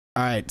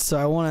All right, so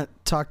I want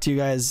to talk to you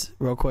guys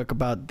real quick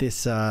about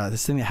this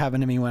thing that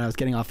happened to me when I was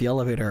getting off the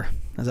elevator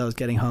as I was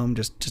getting home,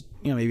 just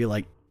maybe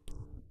like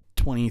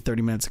 20,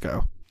 30 minutes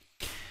ago.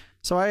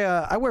 So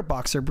I wear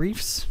boxer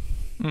briefs.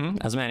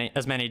 As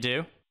many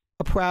do.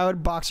 A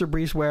proud boxer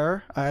briefs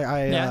wearer.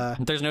 Yeah,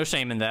 there's no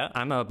shame in that.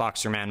 I'm a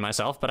boxer man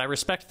myself, but I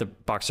respect the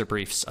boxer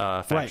briefs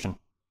faction. Right.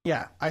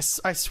 Yeah, I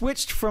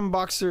switched from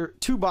boxer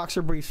to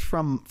boxer briefs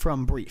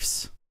from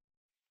briefs.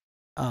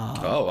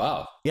 Oh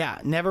wow. Yeah,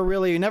 never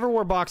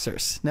wore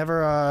boxers.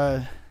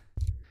 Never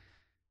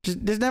just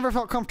never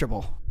felt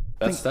comfortable.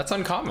 That's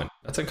uncommon.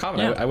 That's uncommon.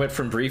 Yeah. I went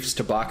from briefs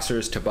to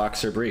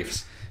boxer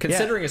briefs.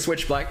 Considering a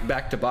switch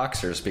back to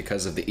boxers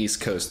because of the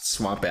East Coast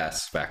swamp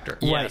ass factor.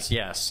 Yes,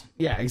 yes.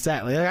 Yeah,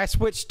 exactly. Like, I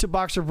switched to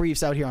boxer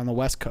briefs out here on the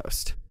West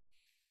Coast.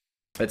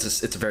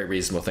 It's a very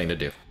reasonable thing to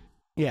do.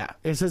 Yeah,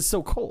 it's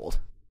so cold.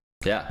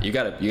 Yeah, you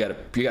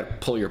gotta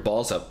pull your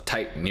balls up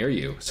tight near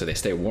you so they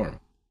stay warm.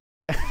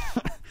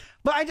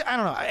 But I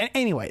don't know.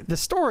 Anyway, the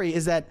story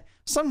is that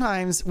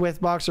sometimes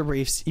with boxer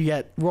briefs, you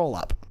get roll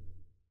up.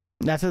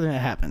 That's the thing that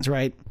happens,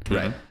 right?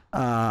 Right.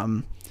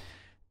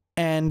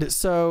 And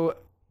so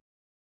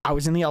I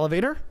was in the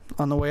elevator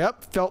on the way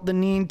up, felt the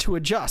need to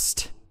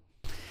adjust,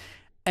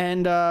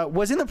 and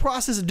was in the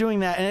process of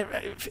doing that. And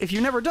if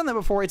you've never done that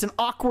before, it's an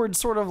awkward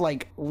sort of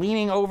like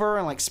leaning over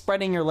and like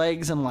spreading your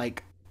legs and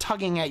like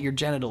tugging at your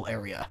genital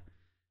area,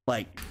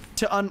 like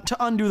to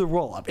undo the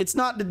roll up. It's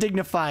not the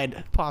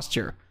dignified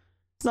posture.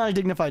 It's not a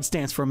dignified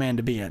stance for a man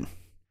to be in.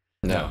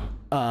 No.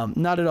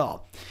 Not at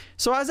all.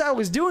 So as I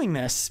was doing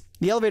this,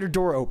 the elevator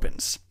door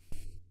opens.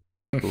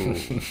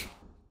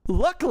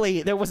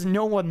 Luckily, there was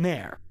no one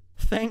there.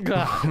 Thank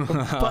God.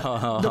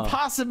 But the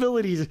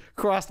possibilities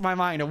crossed my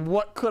mind of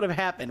what could have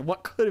happened,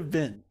 what could have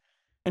been.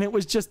 And it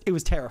was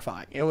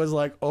terrifying. It was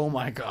like, oh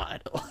my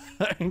God.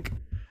 Like,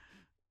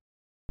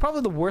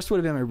 probably the worst would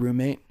have been my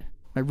roommate.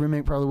 My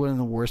roommate probably would have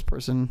been the worst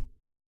person.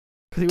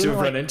 To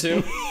run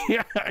into?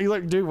 Yeah, you're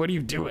like, dude, what are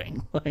you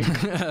doing? Like,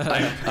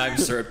 I'm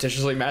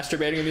surreptitiously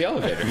masturbating in the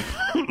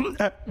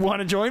elevator. Want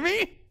to join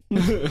me?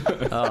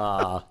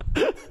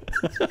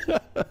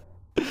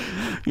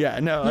 Yeah,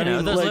 no. I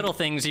mean, those like, little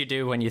things you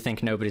do when you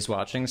think nobody's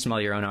watching: smell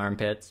your own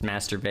armpits,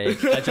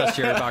 masturbate, adjust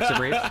your boxer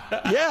brief.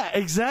 Yeah,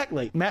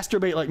 exactly.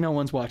 Masturbate like no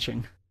one's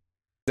watching.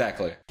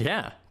 Exactly.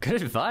 Yeah,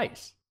 good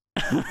advice.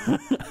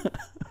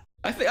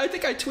 I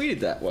think I tweeted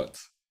that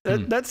once.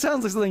 That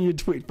sounds like something you'd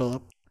tweet,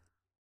 Philip.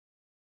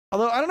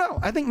 Although I don't know,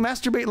 I think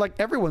masturbate like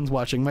everyone's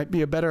watching might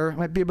be a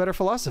better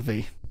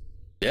philosophy.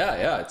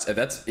 Yeah,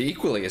 that's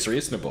equally as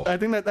reasonable. I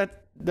think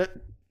that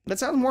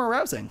sounds more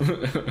arousing.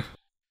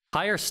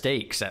 Higher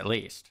stakes, at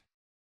least.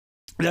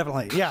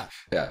 Definitely, yeah.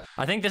 Yeah.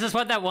 I think this is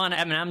what that one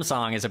Eminem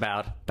song is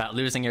about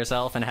losing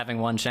yourself and having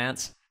one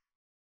chance.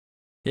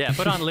 Yeah,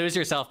 put on "Lose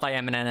Yourself" by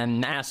Eminem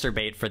and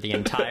masturbate for the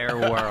entire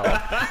world.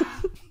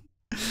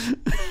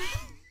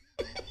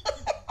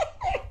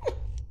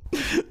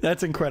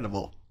 That's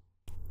incredible.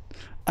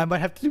 I might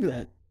have to do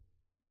that.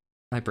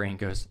 My brain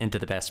goes into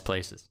the best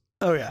places.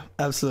 Oh yeah,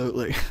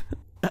 absolutely.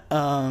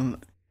 Yeah.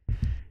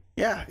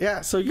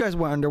 So you guys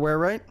wear underwear,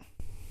 right?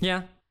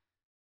 Yeah.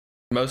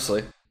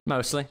 Mostly.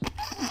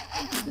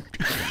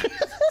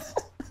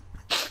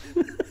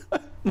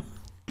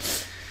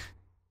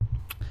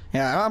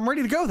 Yeah, I'm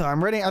ready to go though.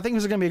 I'm ready. I think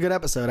this is gonna be a good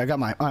episode. I got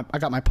my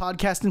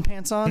podcasting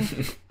pants on.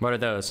 What are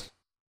those?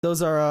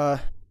 Those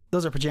are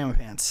pajama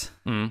pants.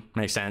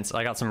 Makes sense.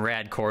 I got some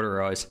rad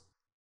corduroys.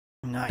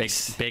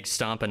 Nice. Big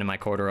stomping in my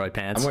corduroy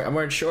pants. I'm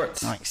wearing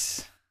shorts.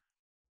 Nice.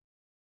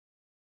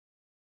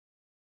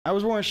 I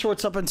was wearing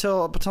shorts up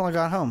until I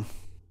got home.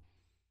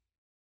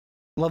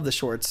 Love the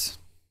shorts.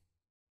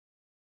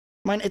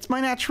 It's my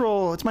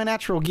natural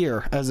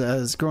gear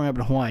as growing up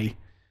in Hawaii.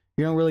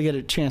 You don't really get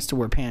a chance to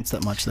wear pants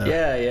that much though.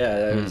 Yeah.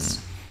 That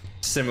was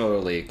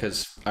similarly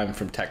because I'm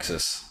from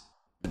Texas.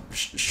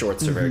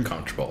 Shorts are very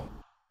comfortable.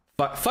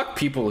 Fuck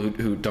people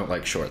who don't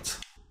like shorts.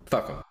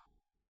 Fuck them.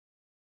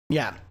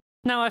 Yeah.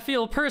 Now, I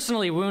feel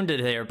personally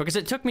wounded there because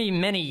it took me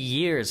many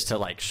years to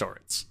like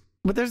shorts.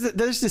 But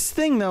there's this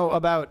thing though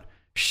about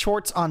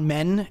shorts on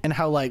men and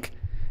how like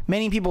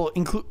many people,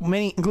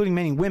 including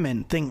many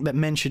women, think that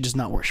men should just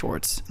not wear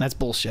shorts. That's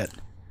bullshit.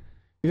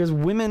 Because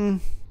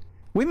women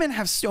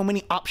have so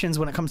many options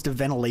when it comes to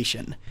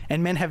ventilation,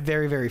 and men have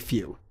very, very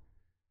few.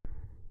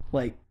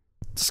 Like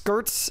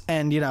skirts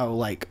and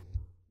like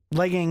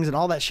leggings and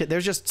all that shit.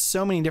 There's just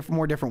so many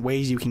more different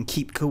ways you can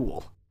keep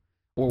cool.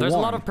 There's a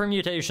lot of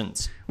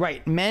permutations.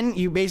 Right. Men,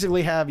 you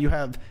basically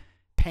have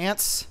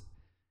pants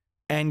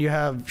and you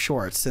have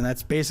shorts, and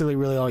that's basically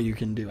really all you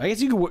can do. I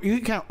guess you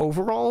can count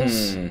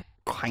overalls,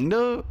 kind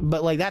of,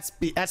 but like that's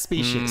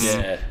species.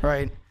 Yeah.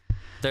 Right.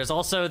 There's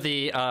also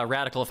the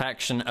radical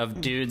faction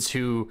of dudes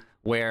who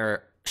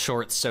wear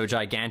shorts so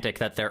gigantic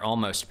that they're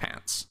almost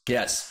pants.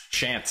 Yes.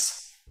 Shants.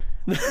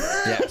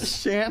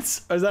 Yes.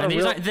 Chance? Is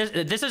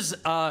that this is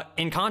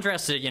in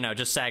contrast to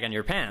just sag on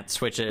your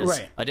pants, which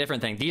is a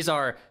different thing. These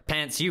are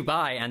pants you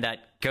buy and that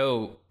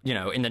go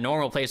in the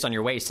normal place on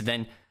your waist, and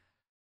then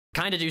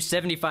kind of do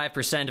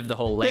 75% of the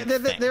whole length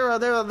thing.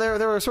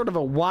 They're sort of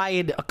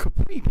a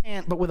capri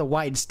pant, but with a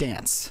wide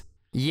stance.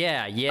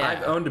 Yeah.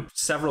 I've owned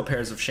several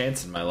pairs of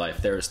shants in my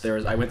life.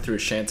 I went through a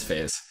shants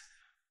phase.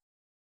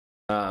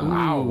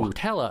 Wow,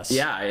 tell us.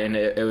 Yeah, and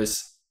it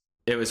was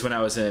when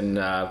I was in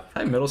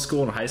probably middle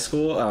school and high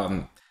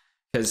school.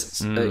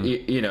 Because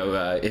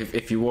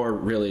if you wore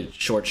really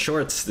short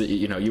shorts,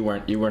 you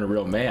weren't a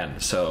real man.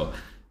 So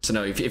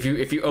no, if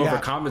you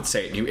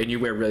overcompensate and you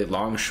wear really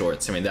long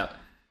shorts, I mean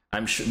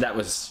I'm sure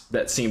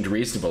that seemed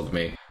reasonable to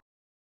me.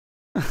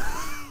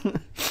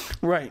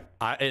 Right.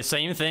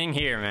 Same thing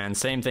here, man.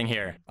 Same thing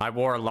here. I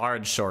wore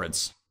large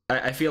shorts.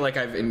 I feel like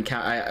I've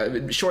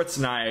encountered shorts,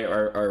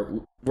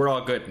 and we're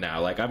all good now.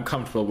 Like, I'm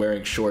comfortable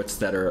wearing shorts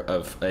that are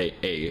of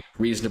a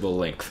reasonable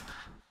length.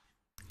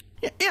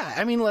 Yeah,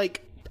 I mean,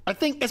 like, I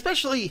think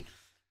especially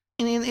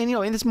in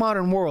this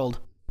modern world,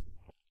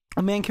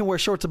 a man can wear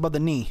shorts above the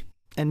knee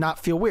and not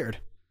feel weird.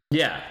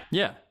 Yeah.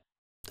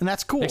 And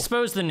that's cool.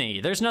 Expose the knee.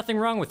 There's nothing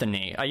wrong with the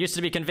knee. I used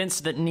to be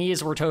convinced that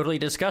knees were totally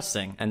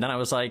disgusting, and then I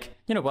was like,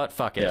 you know what?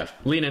 Fuck it. Yeah.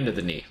 Lean into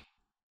the knee.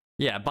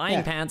 Yeah,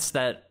 buying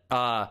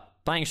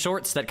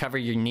shorts that cover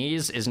your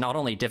knees is not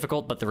only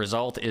difficult, but the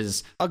result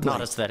is ugly.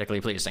 Not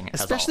aesthetically pleasing.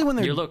 Especially when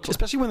they're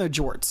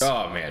jorts.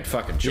 Oh man,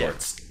 fucking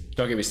jorts. Yeah.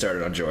 Don't get me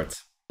started on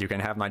jorts. You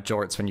can have my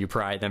jorts when you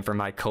pry them from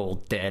my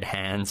cold, dead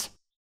hands.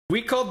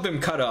 We called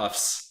them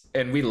cutoffs,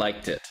 and we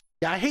liked it.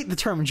 Yeah, I hate the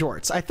term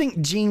jorts. I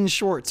think jean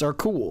shorts are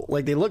cool.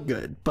 Like, they look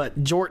good.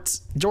 But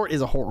jort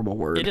is a horrible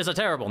word. It is a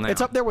terrible name. It's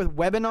up there with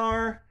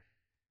webinar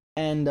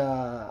and,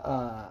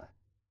 fuck,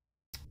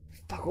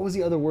 what was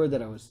the other word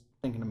that I was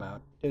thinking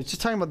about? I was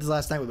just talking about this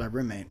last night with my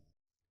roommate.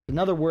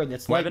 Another word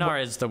that's webinar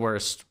like... is the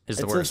worst.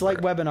 It's like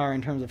webinar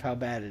in terms of how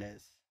bad it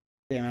is.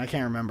 Damn, I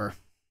can't remember.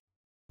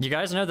 You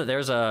guys know that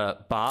there's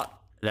a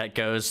bot that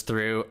goes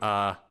through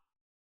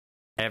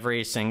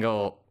every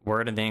single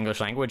word in the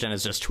English language and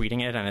is just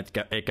tweeting it, and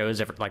it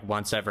goes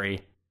once every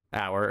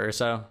hour or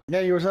so. Yeah,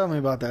 you were telling me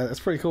about that. That's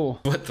pretty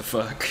cool. What the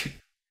fuck?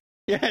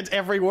 Yeah, it's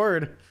every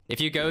word. If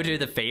you go to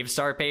the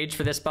Favestar page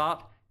for this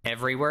bot,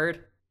 every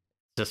word,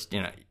 just,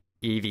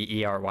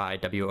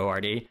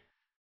 EVERYWORD,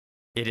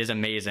 it is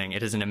amazing.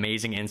 It is an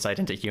amazing insight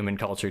into human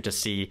culture to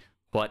see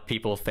what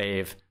people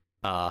fave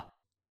that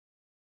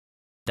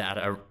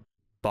a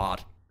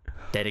bot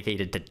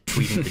dedicated to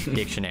tweeting the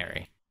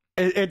dictionary.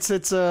 It's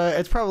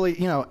probably,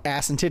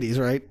 ass and titties,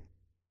 right?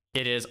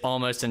 It is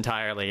almost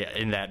entirely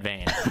in that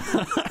vein.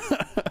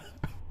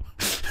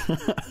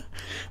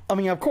 I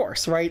mean, of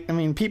course, right? I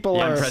mean, people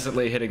are... I'm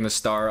presently hitting the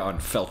star on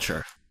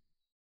Felcher.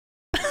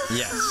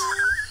 Yes.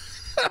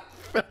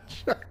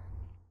 Felcher.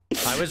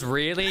 I was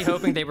really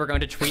hoping they were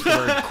going to tweet the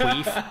word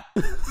queef.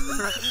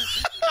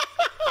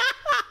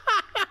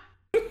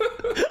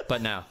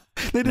 But no.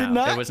 They did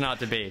not? It was not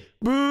to be.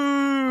 Boo!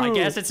 I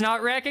guess it's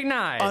not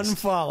recognized.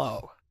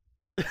 Unfollow.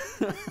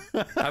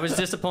 I was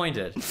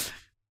disappointed.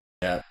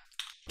 Yeah.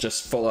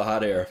 Just full of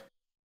hot air.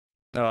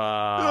 Boo.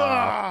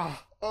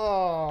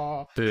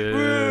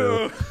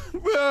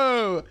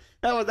 Boo.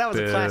 That was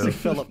a classic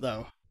Philip,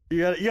 though.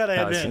 You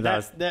gotta admit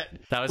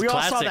that was we all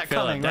classic saw that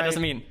Philip. coming, That right?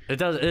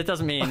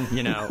 doesn't mean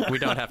we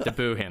don't have to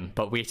boo him,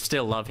 but we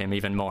still love him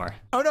even more.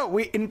 Oh no,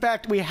 in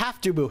fact we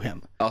have to boo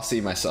him. I'll see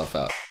myself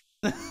out.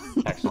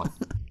 Excellent.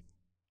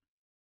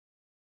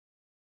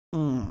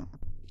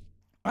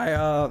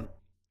 I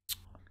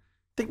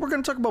think we're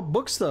gonna talk about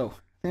books, though.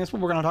 I think that's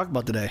what we're gonna talk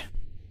about today.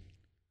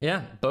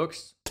 Yeah,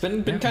 books. It's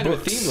been kind of a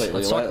books. theme lately.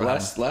 Let's talk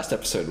about Last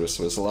episode was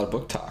a lot of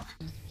book talk.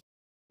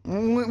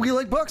 We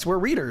like books. We're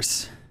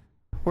readers.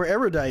 We're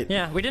erudite.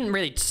 Yeah, we didn't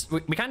really.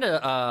 We kind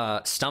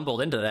of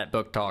stumbled into that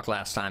book talk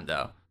last time,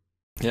 though.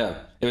 Yeah,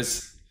 it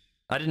was.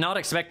 I did not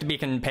expect to be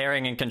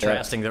comparing and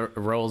contrasting the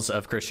roles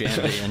of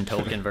Christianity in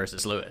Tolkien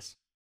versus Lewis.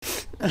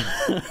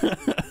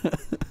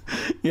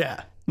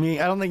 Yeah, I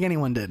don't think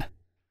anyone did.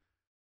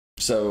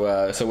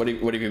 So what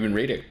have you been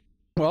reading?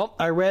 Well,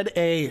 I read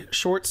a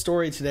short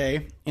story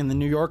today in the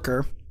New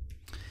Yorker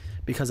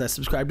because I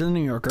subscribe to the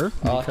New Yorker.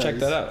 I'll check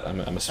that out. I'm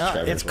a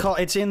subscriber.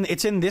 It's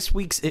in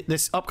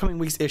this upcoming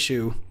week's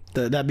issue.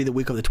 That'd be the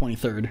week of the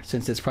 23rd,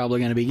 since it's probably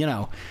going to be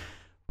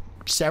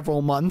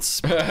several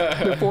months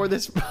before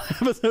this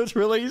episode's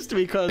released.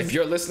 Because if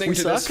you're listening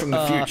to this from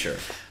the future,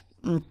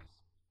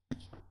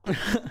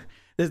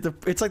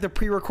 it's like the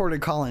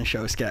pre-recorded call-in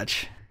show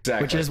sketch.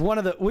 Exactly.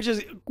 Which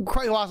is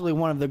quite possibly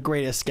one of the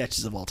greatest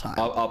sketches of all time.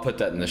 I'll put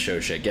that in the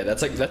show shit. Yeah,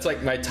 that's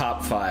like my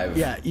top 5.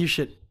 Yeah, you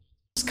should.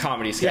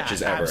 Comedy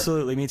sketches ever.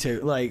 Absolutely, me too.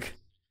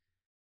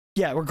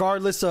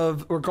 Regardless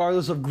of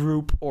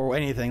group or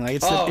anything.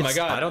 Like, my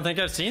god, I don't think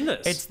I've seen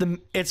this.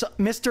 It's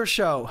Mr.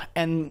 Show,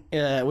 and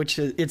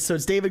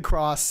it's David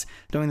Cross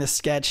doing this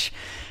sketch.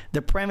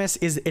 The premise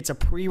is it's a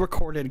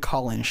pre-recorded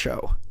call-in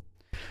show.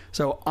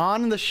 So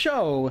on the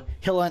show,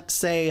 he'll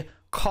say,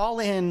 "Call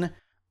in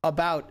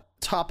about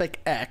topic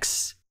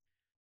X,"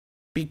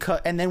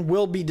 and then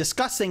we'll be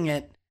discussing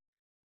it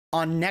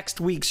on next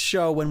week's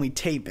show when we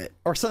tape it,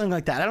 or something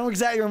like that. I don't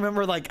exactly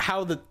remember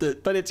how but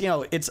it's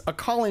it's a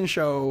call-in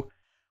show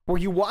where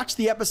you watch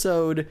the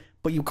episode,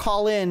 but you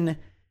call in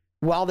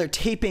while they're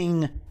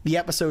taping the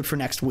episode for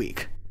next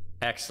week.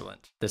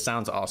 Excellent. This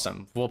sounds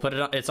awesome. We'll put it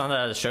on. It's on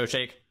the Show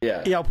Shake.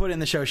 Yeah. Yeah, I'll put it in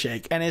the Show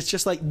Shake. And it's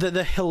just like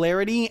the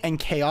hilarity and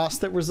chaos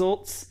that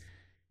results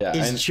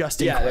is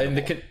just incredible. And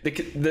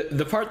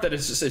the part that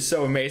is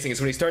so amazing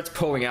is when he starts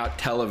pulling out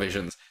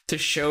televisions to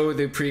show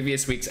the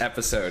previous week's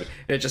episode.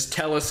 It just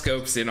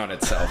telescopes in on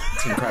itself.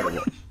 It's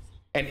incredible.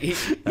 And he's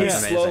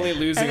slowly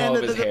losing all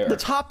of his hair. The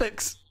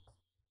topics...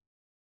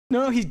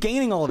 No, he's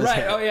gaining all of his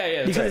hair. Oh,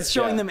 yeah. Because it's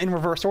showing them in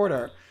reverse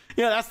order.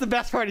 Yeah, that's the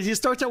best part. Is he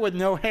starts out with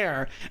no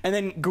hair and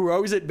then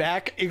grows it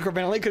back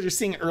incrementally because you're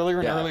seeing earlier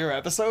and earlier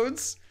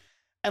episodes.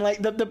 And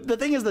like the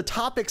thing is, the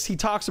topics he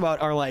talks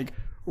about are like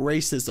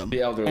racism,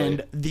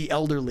 the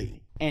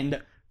elderly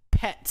and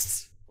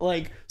pets.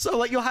 Like, so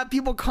like you'll have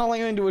people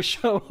calling into a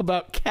show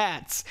about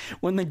cats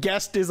when the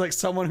guest is like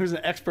someone who's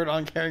an expert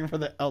on caring for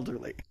the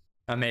elderly.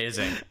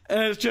 Amazing. And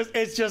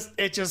it's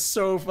just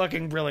so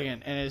fucking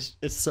brilliant, and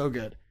it's so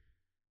good.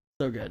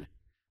 So good.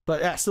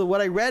 But yeah, so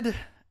what I read,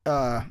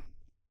 the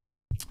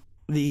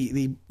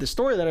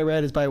story that I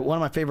read is by one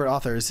of my favorite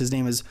authors. His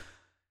name is,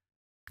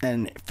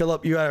 and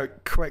Philip, you gotta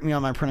correct me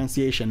on my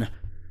pronunciation,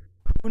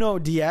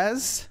 Junot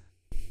Diaz.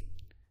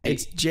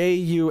 It's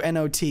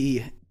Junot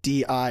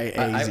Diaz.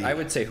 I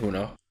would say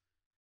Junot.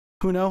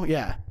 Junot,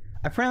 yeah.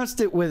 I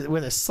pronounced it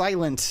with a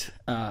silent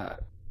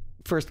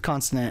first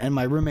consonant, and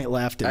my roommate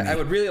laughed at me. I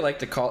would really like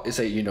to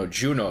say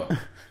Juno.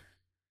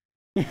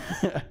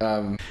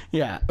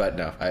 Yeah. But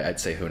no, I'd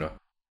say Junot.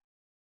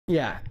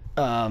 Yeah.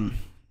 But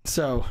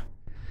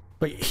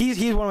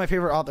he's one of my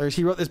favorite authors.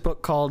 He wrote this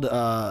book called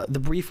The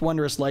Brief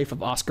Wondrous Life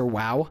of Oscar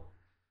Wilde,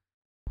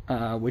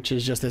 which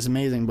is just this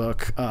amazing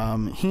book.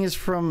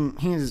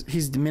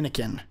 He's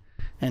Dominican,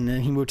 and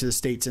then he moved to the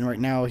States, and right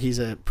now he's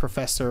a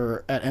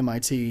professor at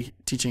MIT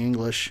teaching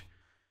English.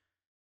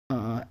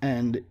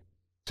 And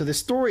so this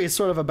story is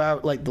sort of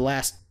about like the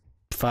last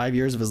 5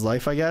 years of his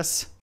life, I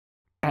guess,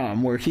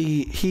 where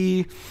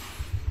he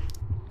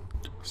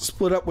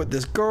split up with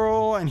this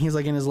girl, and he's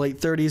like in his late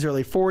 30s,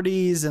 early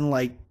 40s, and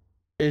like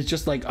it's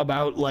just like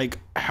about like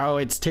how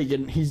it's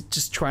taken. He's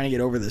just trying to get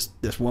over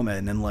this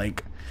woman, and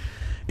like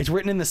it's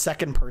written in the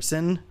second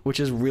person, which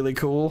is really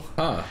cool.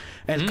 And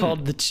it's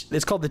called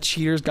The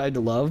Cheater's Guide to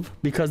Love,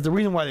 because the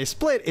reason why they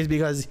split is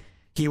because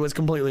he was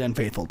completely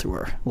unfaithful to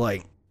her.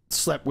 Like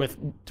slept with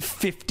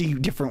 50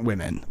 different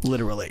women,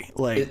 literally.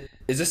 Like,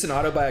 is this an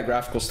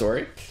autobiographical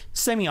story?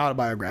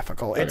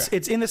 Semi-autobiographical. Okay.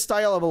 It's in the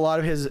style of a lot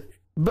of his,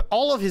 but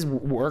all of his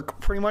work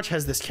pretty much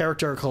has this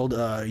character called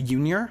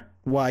Junior,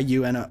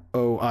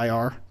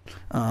 Yunoir,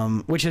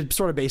 which is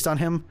sort of based on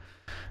him.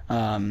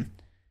 And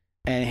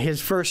his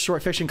first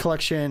short fiction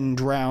collection,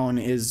 Drown,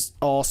 is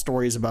all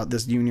stories about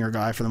this Junior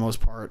guy for the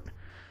most part.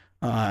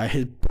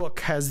 His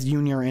book has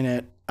Junior in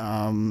it,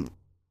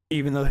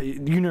 even though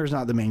Junior is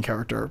not the main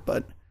character,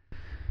 but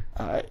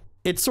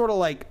it's sort of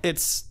like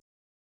it's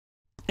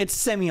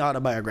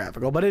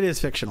semi-autobiographical, but it is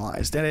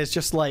fictionalized, and it's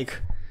just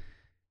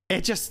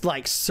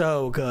like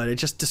so good. It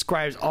just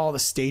describes all the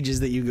stages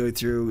that you go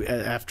through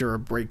after a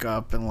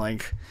breakup, and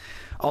like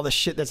all the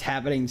shit that's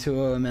happening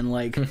to him, and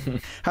like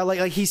how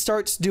like he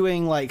starts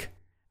doing like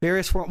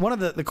various forms. One of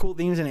the cool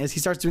things in it is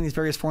he starts doing these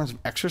various forms of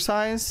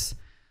exercise,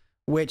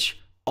 which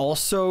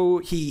also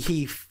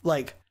he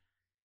like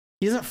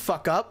he doesn't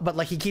fuck up, but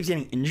like he keeps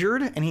getting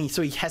injured, and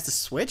so he has to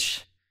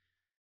switch.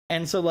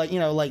 And so like, you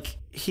know, like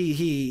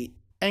he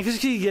and because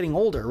he's getting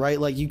older,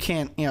 right? Like you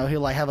can't, you know, he'll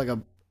like have like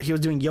he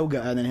was doing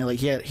yoga, and then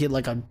he had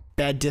like a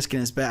bad disc in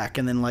his back,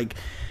 and then like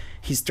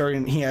he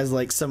has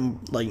like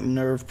some like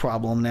nerve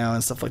problem now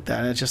and stuff like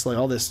that. And it's just like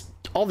all this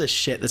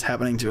shit that's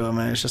happening to him,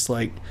 and it's just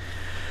like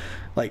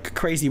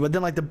crazy. But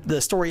then like the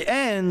story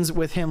ends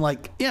with him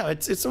like, yeah,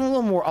 it's a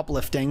little more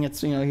uplifting.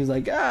 It's, you know, he's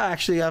like,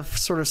 actually I've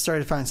sort of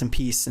started to find some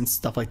peace and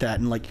stuff like that.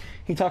 And like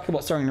he talked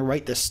about starting to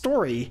write this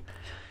story,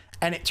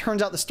 and it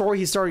turns out the story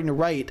he's starting to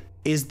write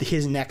is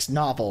his next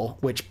novel,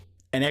 which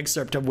an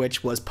excerpt of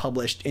which was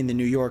published in the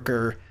New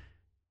Yorker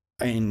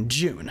in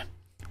June,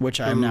 which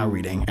I'm now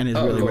reading, and is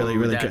really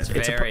good. That's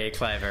very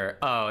clever.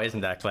 Oh, isn't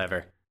that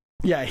clever?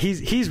 Yeah,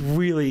 he's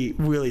really,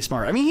 really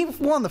smart. I mean, he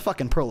won the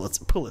fucking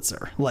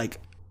Pulitzer. Like,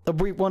 The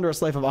Brief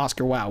Wondrous Life of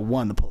Oscar Wilde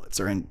won the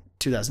Pulitzer in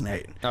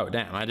 2008. Oh,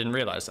 damn, I didn't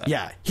realize that.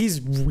 Yeah,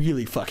 he's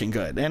really fucking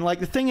good. And like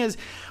the thing is,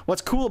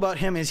 what's cool about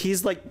him is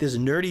he's like this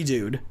nerdy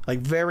dude, like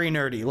very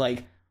nerdy.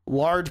 Like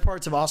large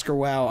parts of Oscar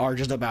Wilde are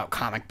just about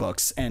comic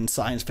books and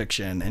science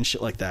fiction and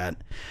shit like that.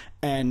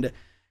 And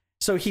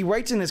so he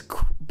writes in this,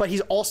 but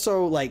he's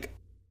also like,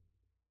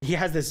 he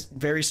has this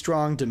very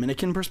strong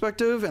Dominican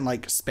perspective, and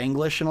like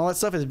Spanglish and all that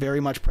stuff is very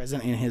much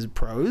present in his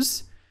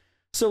prose.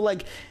 So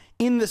like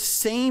in the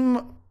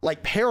same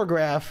like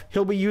paragraph,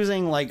 he'll be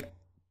using like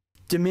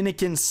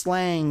Dominican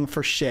slang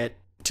for shit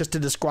just to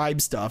describe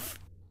stuff,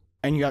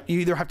 and you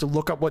either have to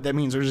look up what that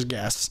means or just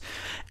guess.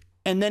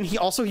 And then he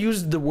also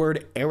used the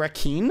word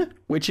Arrakeen,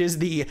 which is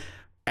the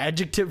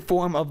adjective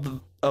form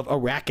of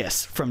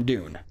Arrakis from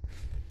Dune.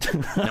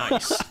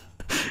 Nice.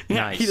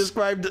 Yeah, Nice. He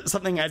described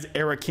something as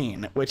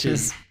Arrakeen, which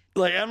is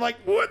like, I'm like,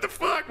 what the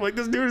fuck? Like,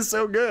 this dude is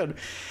so good.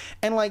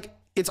 And like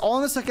it's all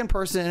in the second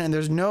person, and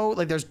there's no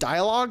like there's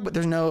dialogue, but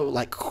there's no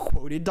like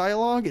quoted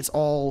dialogue. It's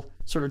all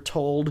sort of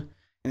told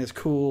in this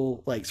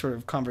cool like sort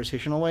of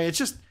conversational way. He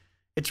just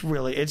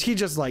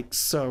like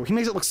he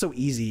makes it look so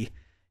easy.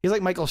 He's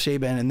like Michael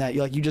Chabon in that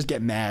you just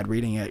get mad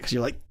reading it because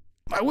you're like,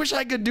 I wish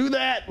I could do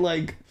that.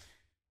 Like,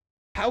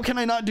 how can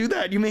I not do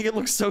that? You make it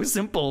look so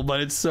simple, but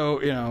it's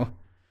so,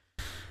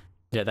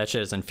 Yeah, that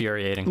shit is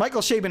infuriating.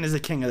 Michael Chabon is the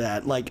king of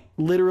that. Like,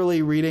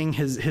 literally reading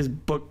his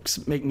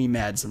books make me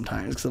mad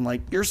sometimes because I'm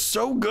like, you're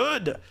so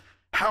good.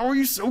 How are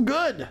you so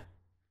good?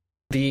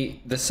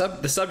 The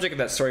subject of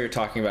that story you're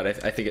talking about,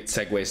 I think it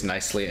segues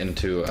nicely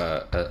into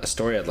a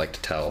story I'd like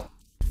to tell.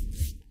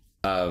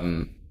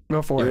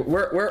 Go for it.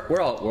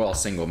 We're all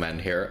single men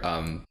here.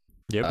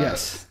 Yep.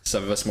 Yes.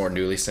 Some of us more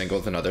newly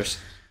single than others.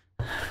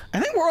 I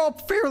think we're all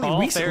fairly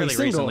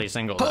recently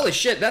single. Holy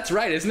shit, that's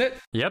right, isn't it?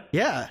 Yep.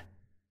 Yeah.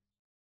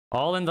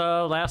 All in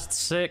the last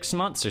 6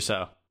 months or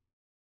so. I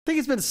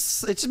think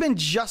it's been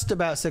just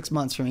about 6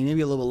 months for me,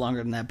 maybe a little bit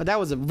longer than that. But that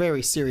was a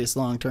very serious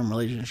long-term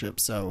relationship.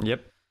 So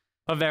Yep.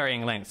 Of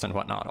varying lengths and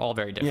whatnot, all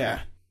very different. yeah.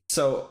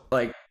 So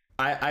like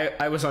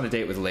I was on a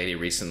date with a lady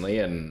recently,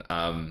 and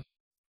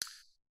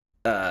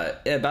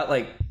about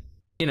like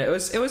it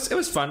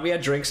was fun. We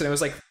had drinks, and it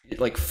was like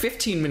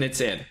 15 minutes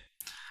in.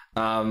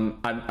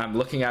 I'm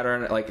looking at her,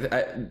 and like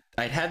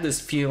I'd had this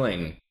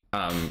feeling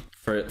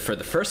for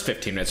the first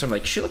 15 minutes. I'm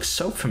like, she looks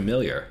so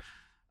familiar,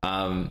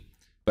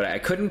 but I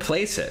couldn't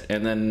place it.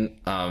 And then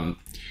I'm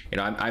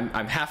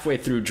halfway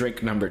through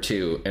drink number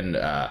 2, and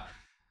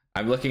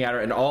I'm looking at her,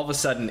 and all of a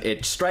sudden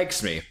it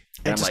strikes me.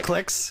 And It I'm just like,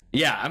 clicks.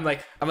 yeah, I'm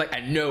like,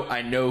 I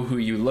know who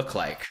you look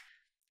like,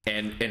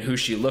 and who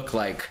she looked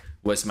like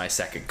was my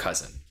second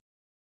cousin.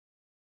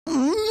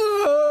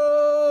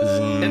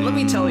 And let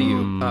me tell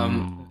you,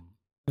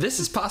 this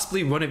is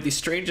possibly one of the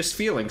strangest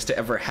feelings to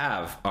ever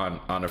have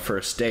on a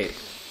first date.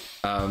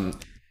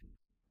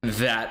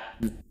 That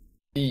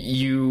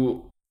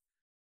you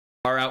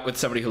are out with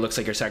somebody who looks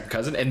like your second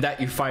cousin, and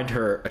that you find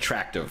her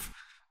attractive.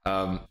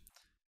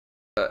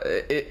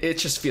 It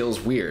just feels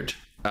weird.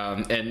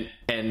 I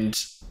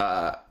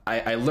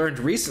learned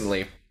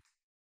recently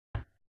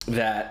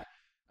that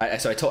I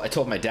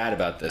told my dad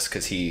about this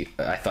because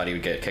I thought he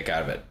would get a kick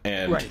out of it,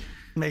 and Right.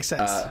 Makes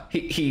sense.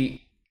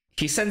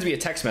 He sends me a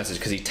text message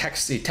because he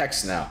texts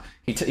now.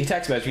 He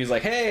text message. He's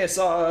like, "Hey, I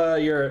saw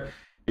your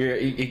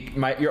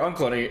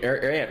uncle and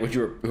your aunt,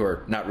 who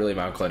are not really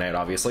my uncle and aunt,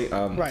 obviously.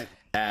 Right.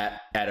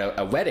 At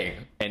a wedding,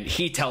 and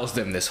he tells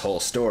them this whole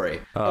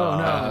story. Oh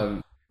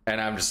no. And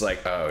I'm just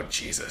like, oh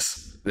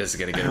Jesus, this is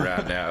gonna get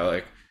around now.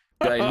 Like,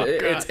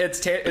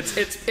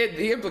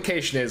 the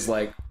implication is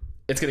like,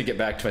 it's gonna get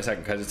back to my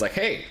second cousin. It's like,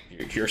 hey,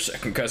 your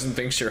second cousin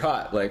thinks you're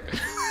hot. Like,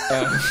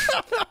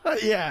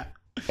 Yeah.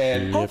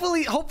 and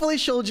Hopefully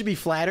she'll just be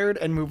flattered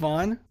and move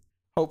on.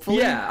 Hopefully.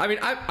 yeah, I mean,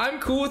 I'm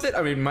cool with it.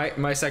 I mean,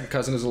 my second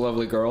cousin is a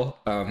lovely girl,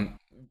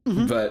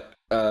 but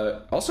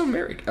also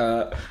married.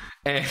 So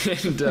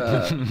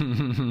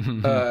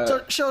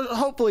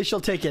hopefully she'll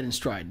take it in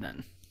stride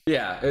then.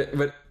 Yeah,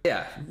 but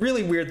yeah,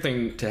 really weird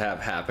thing to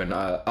have happen.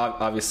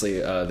 Obviously,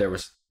 it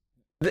was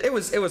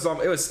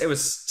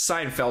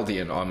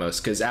Seinfeldian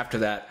almost, because after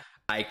that,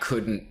 I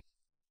couldn't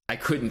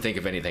think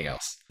of anything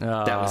else.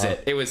 That was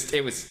it.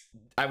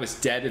 I was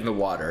dead in the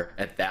water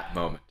at that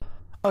moment.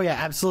 Oh yeah,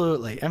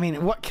 absolutely. I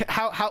mean,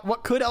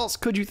 what else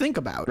could you think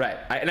about? Right.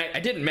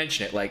 I didn't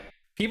mention it. Like,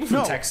 people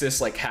from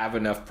Texas like have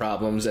enough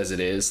problems as it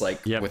is.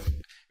 Like,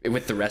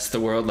 with the rest of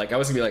the world. Like, I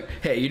was gonna be like,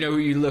 hey, you know who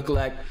you look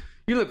like?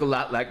 You look a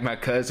lot like my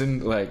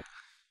cousin. Like,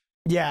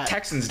 yeah,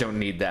 Texans don't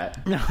need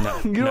that. No,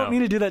 you don't need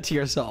to do that to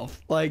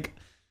yourself. Like,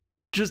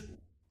 just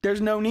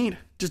there's no need.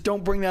 Just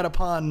don't bring that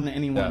upon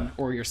anyone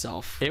or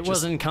yourself. It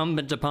was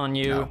incumbent upon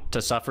you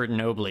to suffer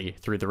nobly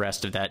through the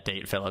rest of that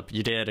date, Philip.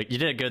 You did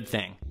a good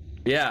thing.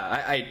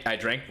 Yeah, I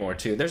drank more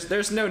too.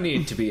 There's no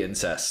need to be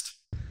incest.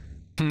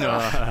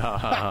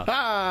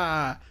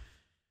 Ah.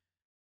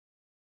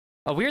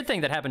 A weird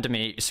thing that happened to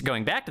me,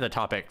 going back to the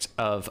topic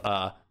of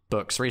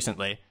books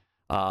recently,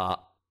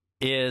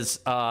 is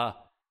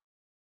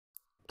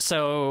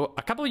so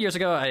a couple of years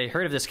ago I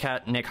heard of this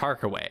cat Nick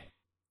Harkaway,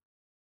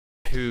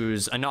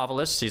 who's a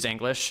novelist. He's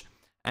English,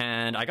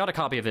 and I got a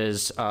copy of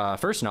his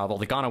first novel,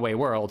 The Gone Away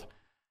World,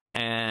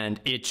 and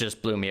it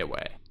just blew me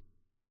away.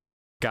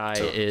 Guy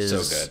is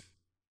so good.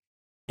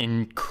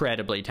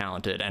 Incredibly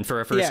talented, and for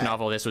a first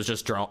novel, this was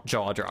just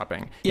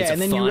jaw-dropping. Yeah, It's and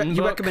a then fun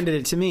you book. recommended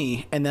it to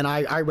me, and then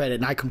I read it,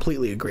 and I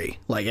completely agree.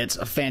 Like, it's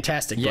a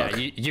fantastic book.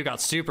 Yeah, you got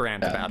super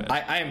amped about it.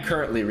 I am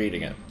currently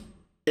reading it.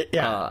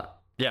 Yeah.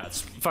 Yeah, it's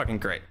fucking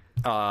great.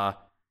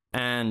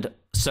 And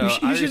so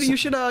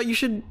you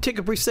should take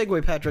a brief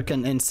segue, Patrick,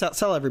 and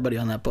sell everybody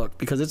on that book,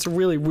 because it's a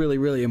really, really,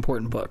 really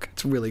important book.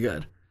 It's really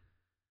good.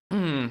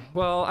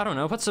 Well, I don't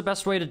know. What's the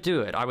best way to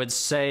do it? I would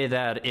say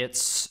that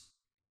it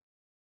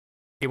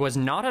was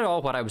not at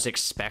all what I was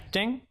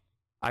expecting.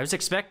 I was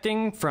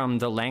expecting, from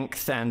the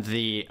length and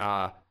the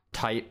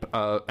type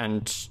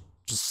and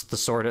just the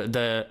sort of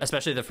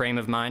especially the frame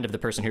of mind of the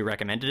person who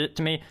recommended it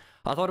to me,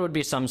 I thought it would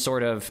be some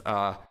sort of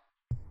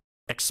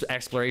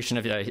exploration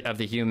of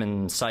the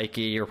human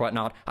psyche or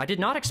whatnot. I did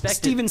not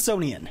expect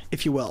Stevensonian,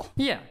 if you will.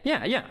 Yeah.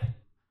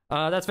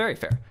 That's very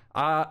fair.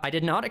 I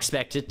did not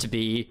expect it to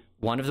be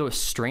one of the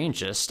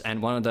strangest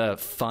and one of the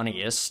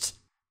funniest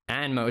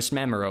and most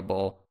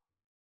memorable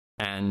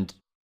and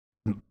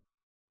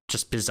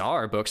just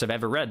bizarre books I've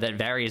ever read that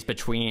varies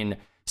between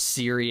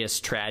serious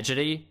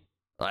tragedy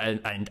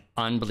and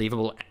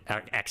unbelievable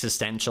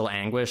existential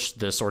anguish,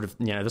 the sort of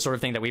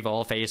thing that we've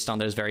all faced on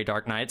those very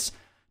dark nights,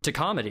 to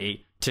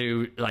comedy,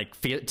 to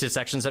to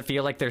sections that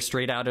feel like they're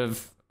straight out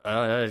of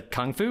a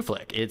kung fu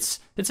flick. It's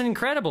an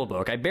incredible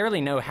book. I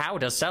barely know how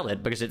to sell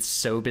it because it's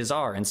so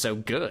bizarre and so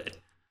good.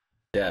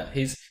 Yeah,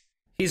 he's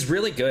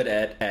really good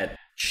at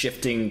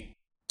shifting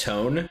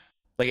tone.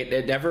 Like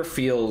it never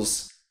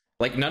feels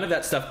like, none of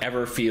that stuff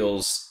ever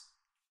feels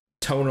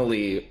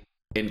tonally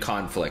in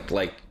conflict.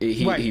 Like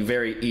he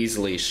very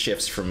easily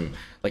shifts from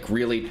like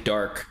really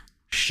dark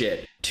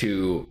shit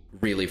to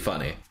really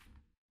funny.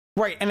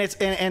 Right, and it's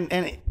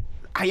and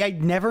I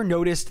never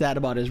noticed that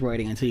about his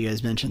writing until you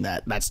guys mentioned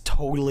that. That's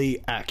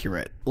totally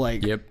accurate.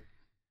 Like, yep.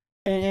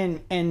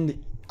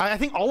 And I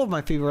think all of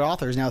my favorite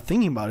authors, now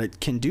thinking about it,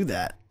 can do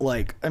that.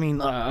 Like, I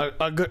mean,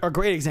 a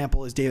great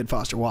example is David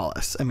Foster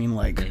Wallace. I mean,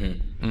 like,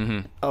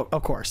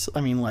 of course.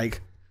 I mean,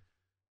 like,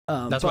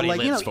 that's what he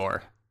lives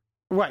for.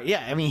 Right.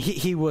 Yeah. I mean,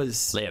 he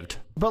was lived.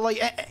 But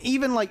like,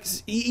 even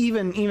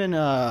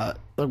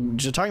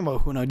just talking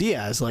about Junot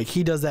Diaz, like,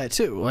 he does that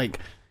too. Like,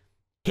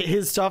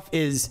 his stuff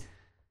is.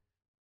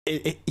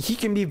 He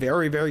can be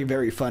very, very,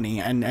 very funny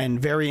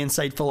and very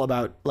insightful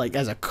about, like,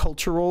 as a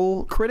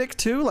cultural critic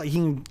too. Like, he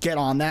can get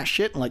on that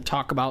shit and like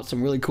talk about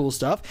some really cool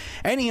stuff,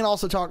 and he can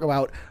also talk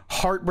about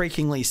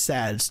heartbreakingly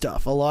sad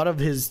stuff. A lot of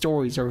his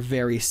stories are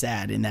very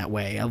sad in that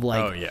way of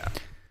like, oh yeah,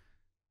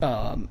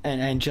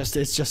 and just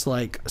it's just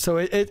like, so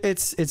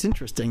it's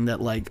interesting that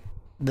like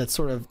that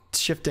sort of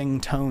shifting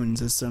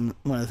tones is one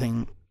of the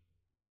thing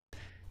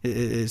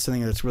is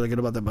something that's really good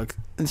about the book,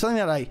 and something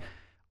that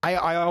I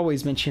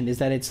always mention is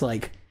that it's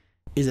like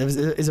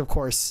is of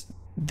course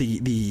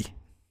the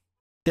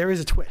there is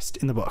a twist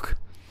in the book.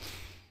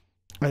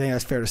 I think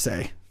that's fair to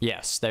say.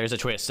 Yes, there's a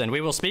twist, and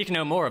we will speak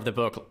no more of the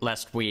book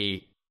lest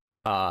we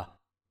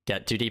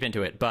get too deep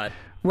into it. But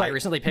right. I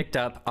recently picked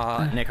up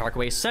Nick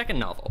Harkaway's second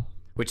novel,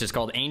 which is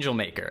called Angel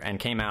Maker, and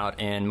came out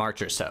in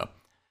March or so.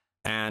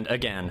 And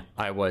again,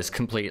 I was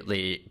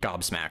completely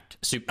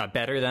gobsmacked.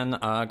 Better than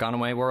Gone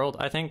Away World,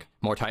 I think.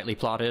 More tightly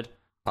plotted.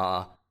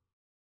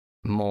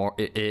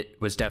 It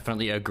was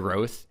definitely a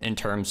growth in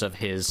terms of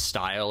his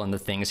style and the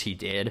things he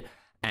did,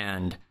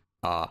 and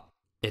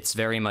it's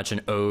very much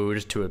an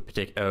ode to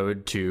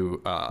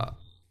a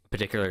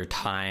particular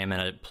time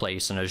and a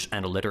place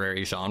and a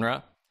literary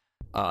genre.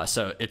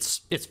 So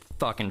it's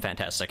fucking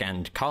fantastic.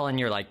 And Colin,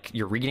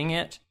 you're reading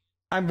it?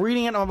 I'm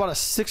reading it. I'm about a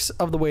sixth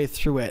of the way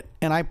through it,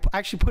 and I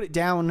actually put it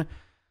down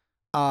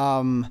for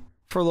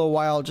a little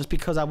while just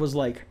because I was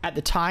like, at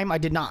the time I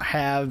did not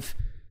have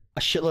a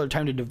shitload of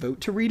time to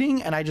devote to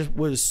reading, and I just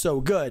was so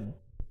good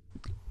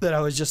that I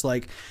was just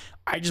like,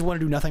 I just want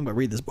to do nothing but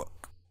read this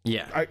book.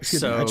 Yeah. I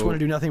just want to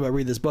do nothing but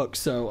read this book.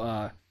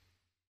 So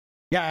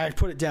yeah, I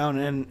put it down,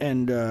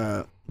 and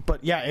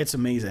but yeah, it's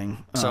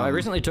amazing. So I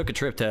recently took a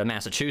trip to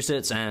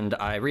Massachusetts, and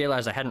I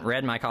realized I hadn't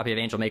read my copy of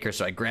Angel Maker,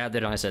 so I grabbed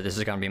it and I said, this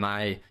is going to be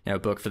my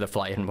book for the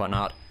flight and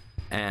whatnot.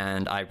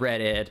 And I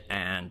read it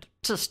and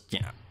just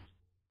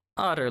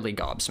utterly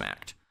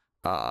gobsmacked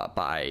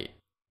by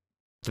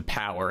the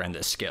power and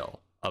the skill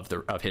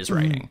of his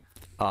writing.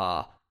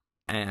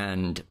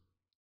 And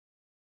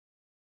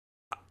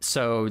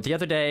so the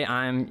other day,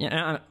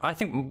 I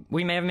think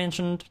we may have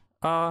mentioned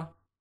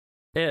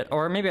it,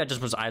 or maybe I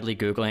just was idly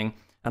Googling,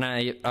 and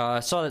I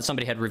saw that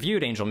somebody had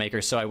reviewed Angel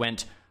Maker, so I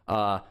went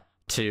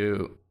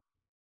to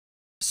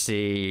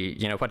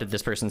see, what did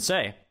this person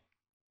say?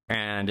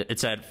 And it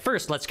said,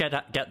 first, let's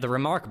get the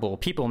remarkable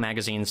People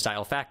magazine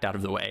style fact out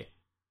of the way.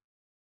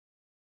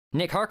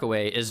 Nick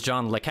Harkaway is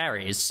John le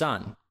Carre's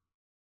son.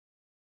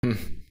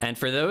 And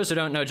for those who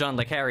don't know John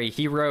le Carre,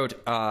 he wrote,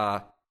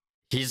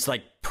 he's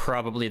like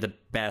probably the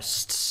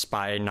best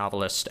spy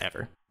novelist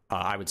ever,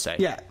 I would say.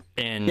 Yeah.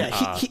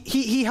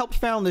 He helped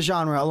found the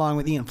genre along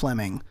with Ian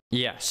Fleming.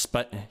 Yes,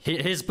 but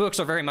his books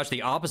are very much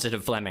the opposite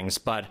of Fleming's,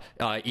 but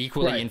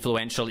equally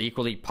influential,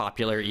 equally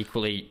popular,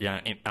 equally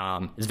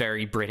is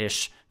very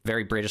British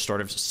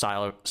sort of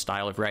style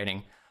of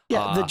writing.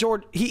 Yeah, the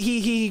George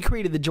he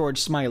created the George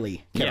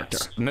Smiley character.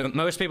 Yes.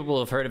 Most people will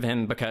have heard of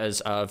him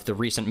because of the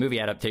recent movie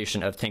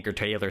adaptation of Tinker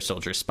Tailor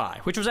Soldier Spy,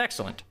 which was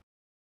excellent.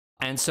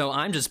 And so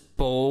I'm just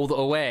bowled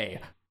away.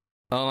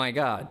 Oh my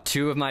god,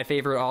 two of my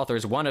favorite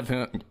authors, one of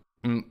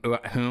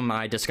whom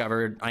I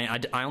discovered,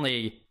 I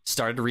only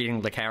started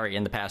reading le Carre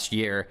in the past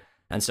year,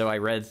 and so I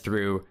read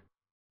through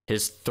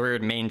his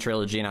third main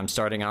trilogy, and I'm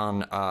starting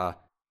on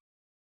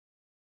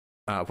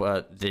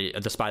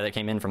the Spy That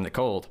Came In From the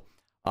Cold.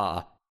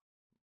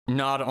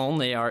 Not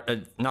only are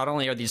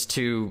these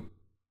two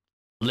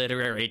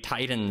literary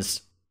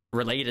titans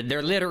related,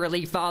 they're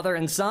literally father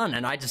and son,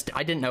 and I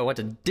didn't know what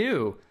to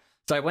do.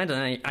 So I went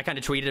and I kind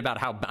of tweeted about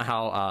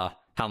how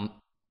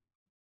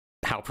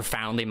how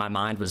profoundly my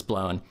mind was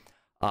blown.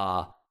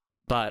 But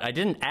I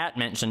didn't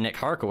mention Nick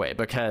Harkaway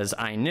because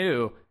I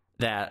knew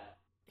that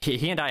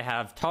he and I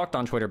have talked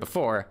on Twitter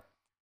before,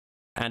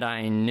 and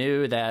I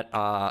knew that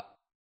I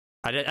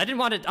didn't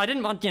want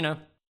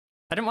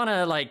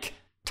to like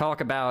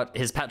talk about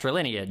his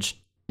patrilineage,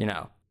 you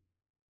know,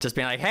 just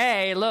being like,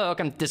 hey, look,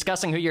 I'm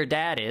discussing who your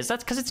dad is.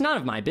 That's because it's none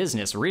of my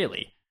business,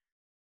 really.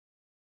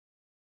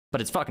 But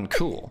it's fucking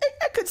cool.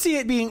 I could see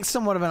it being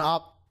somewhat of an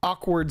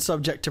awkward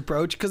subject to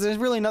approach because there's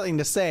really nothing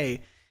to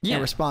say in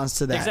response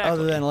to that, exactly.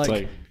 other than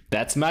like,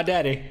 that's my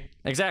daddy.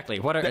 Exactly.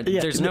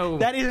 There's no.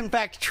 That is in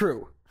fact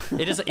true.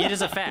 It is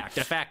a fact,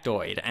 a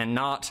factoid, and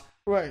not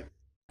right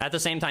at the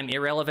same time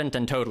irrelevant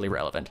and totally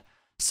relevant.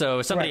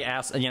 So somebody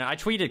asked, you know, I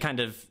tweeted kind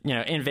of, you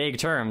know, in vague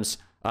terms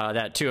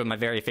that two of my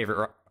very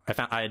favorite.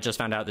 I had just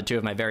found out that two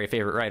of my very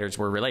favorite writers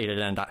were related,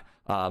 and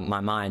my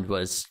mind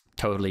was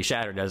totally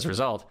shattered as a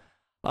result.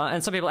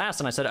 And some people asked,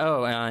 and I said,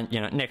 "Oh, you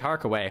know, Nick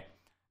Harkaway."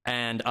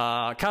 And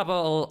a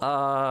couple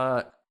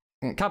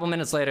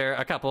minutes later,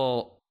 a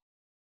couple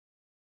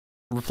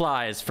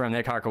replies from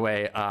Nick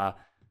Harkaway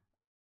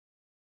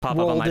pop up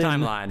on my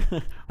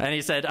timeline, and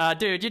he said,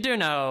 "Dude, you do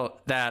know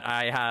that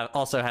I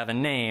also have a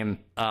name,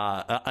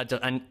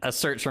 a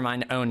search for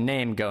my own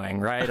name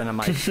going, right?" And I'm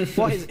like,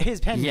 "Well, his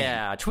pen name.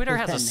 Yeah, Twitter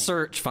has a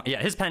search.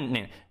 His pen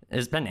name."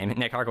 His pen name,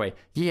 Nick Harkaway.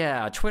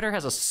 Yeah, Twitter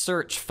has a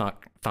search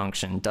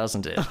function,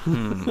 doesn't it?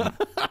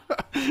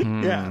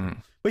 Yeah.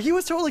 But he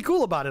was totally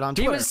cool about it on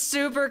Twitter. He was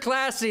super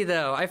classy,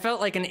 though. I felt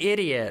like an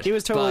idiot. He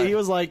was totally, he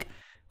was like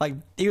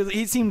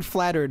he seemed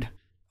flattered,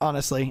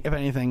 honestly, if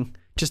anything,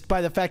 just by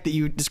the fact that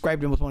you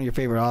described him as one of your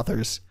favorite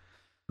authors.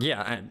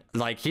 Yeah, and,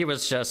 like, he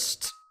was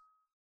just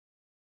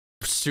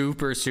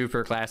super,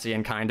 super classy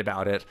and kind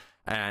about it.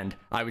 And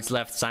I was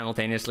left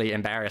simultaneously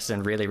embarrassed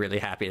and really, really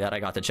happy that I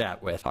got to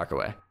chat with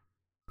Harkaway.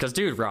 Because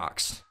dude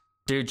rocks.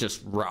 Dude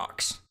just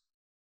rocks.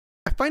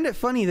 I find it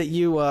funny that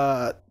you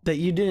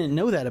didn't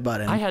know that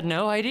about him. I had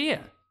no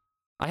idea.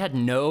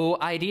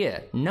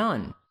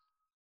 None.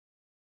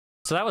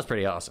 So that was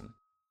pretty awesome.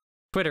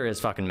 Twitter is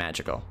fucking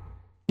magical.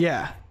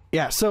 Yeah.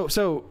 Yeah.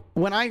 So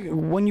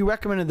when you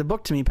recommended the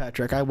book to me,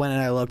 Patrick, I went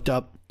and I looked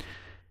up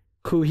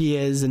who he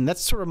is, and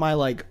that's sort of my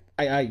like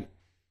I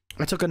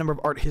took a number of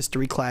art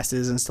history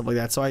classes and stuff like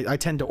that. So I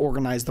tend to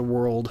organize the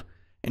world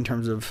in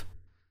terms of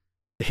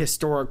the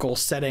historical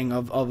setting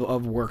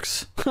of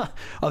works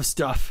of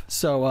stuff.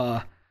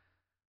 So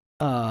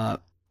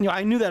you know,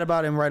 I knew that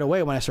about him right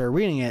away when I started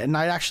reading it, and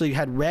I actually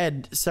had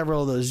read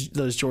several of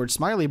those George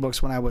Smiley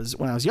books when I was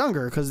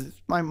younger, because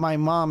my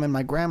mom and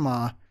my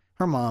grandma,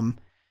 her mom,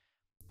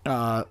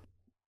 are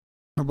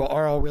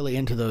all really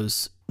into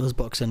those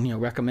books, and you know,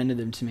 recommended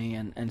them to me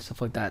and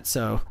stuff like that.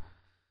 So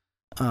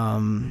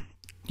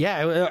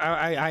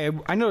yeah,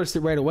 I noticed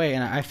it right away,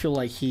 and I feel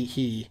like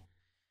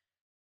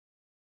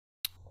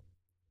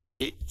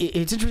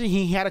it's interesting.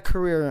 He had a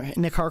career.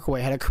 Nick Harkaway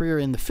had a career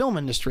in the film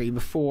industry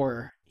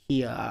before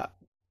he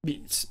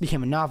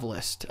became a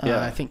novelist.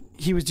 Yeah. I think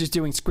he was just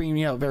doing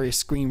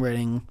various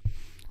screenwriting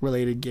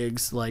related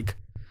gigs, like,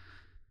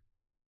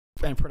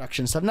 and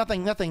production stuff.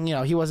 Nothing. You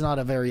know, he was not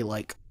a very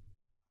like.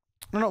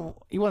 I don't know.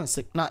 He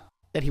wasn't not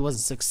that he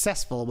wasn't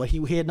successful, but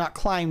he had not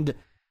climbed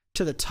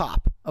to the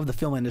top of the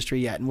film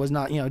industry yet, and was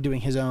not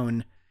doing his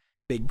own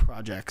big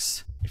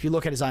projects. If you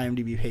look at his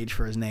IMDb page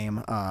for his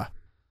name,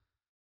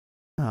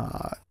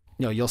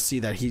 you'll see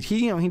that he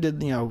did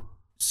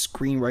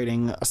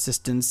screenwriting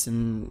assistance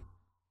and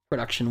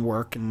production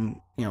work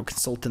and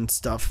consultant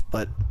stuff,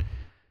 but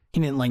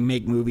he didn't like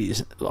make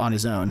movies on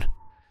his own.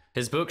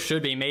 His books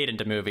should be made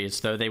into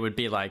movies, though they would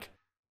be like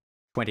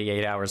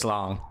 28 hours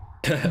long.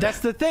 That's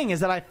the thing,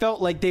 is that I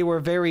felt like they were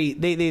very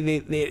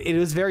it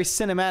was very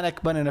cinematic,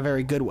 but in a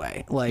very good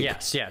way. Like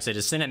yes, it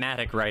is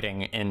cinematic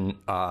writing in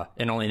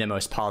only the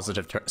most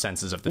positive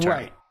senses of the term.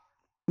 Right.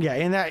 Yeah,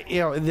 and that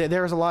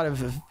there's a lot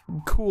of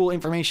cool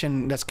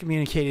information that's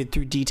communicated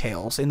through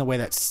details in the way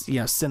that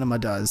cinema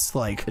does.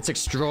 Like, it's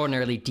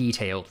extraordinarily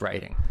detailed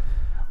writing.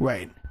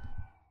 Right.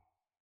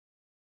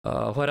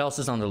 What else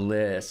is on the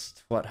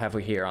list? What have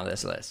we here on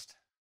this list?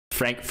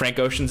 Frank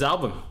Ocean's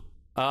album.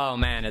 Oh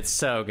man, it's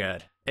so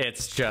good.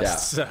 It's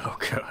just so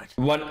good.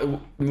 One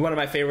of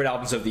my favorite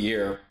albums of the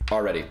year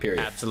already, period.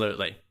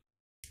 Absolutely.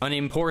 An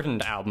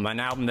important album, an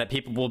album that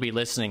people will be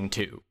listening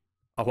to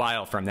a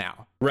while from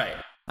now. Right.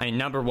 I mean,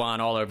 number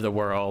one all over the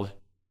world.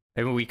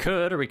 And we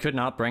could or we could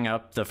not bring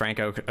up the Frank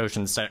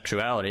Ocean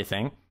sexuality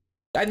thing.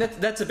 And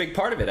that's a big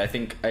part of it. I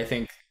think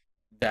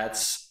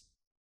that's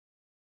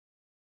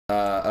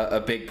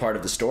a big part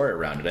of the story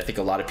around it. I think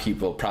a lot of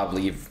people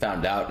probably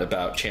found out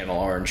about Channel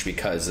Orange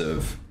because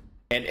of,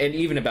 and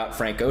even about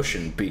Frank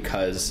Ocean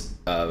because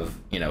of,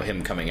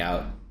 him coming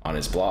out on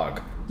his blog.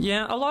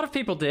 Yeah, a lot of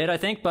people did, I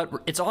think, but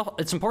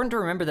it's important to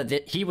remember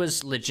that he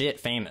was legit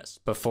famous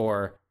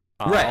before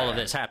all of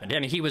this happened. I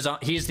mean,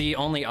 he's the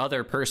only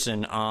other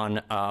person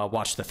on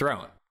Watch the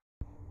Throne.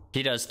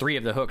 He does 3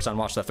 of the hooks on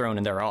Watch the Throne,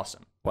 and they're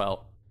awesome.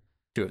 Well,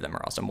 2 of them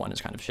are awesome. 1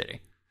 is kind of shitty.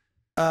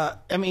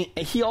 I mean,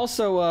 he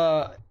also,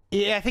 I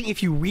think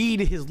if you read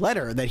his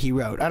letter that he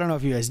wrote, I don't know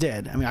if you guys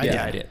did. I mean,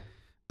 I did.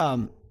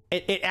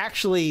 it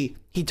actually,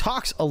 he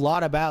talks a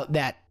lot about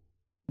that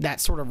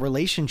sort of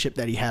relationship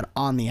that he had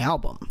on the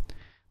album.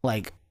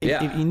 Like,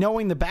 if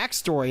knowing the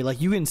backstory, like,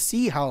 you can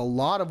see how a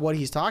lot of what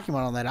he's talking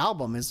about on that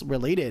album is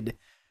related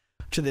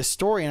to this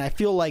story. And I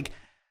feel like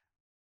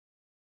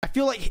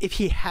if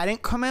he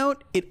hadn't come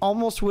out, it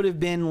almost would have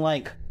been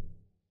like,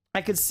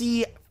 I could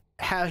see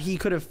how he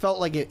could have felt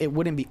like it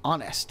wouldn't be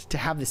honest to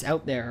have this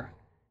out there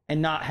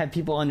and not have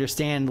people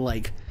understand,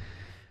 like,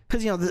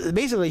 because, you know,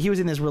 basically he was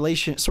in this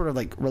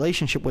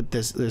relationship with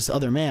this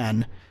other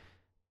man,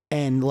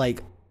 and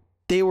like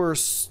they were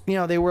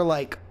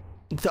like,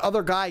 the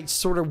other guy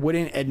sort of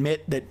wouldn't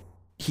admit that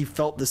he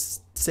felt the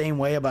same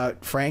way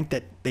about Frank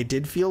that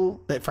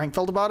Frank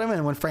felt about him.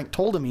 And when Frank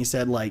told him, he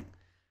said, like,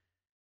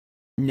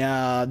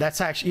 nah,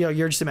 that's actually, you know,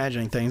 you're just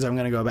imagining things. I'm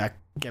going to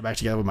get back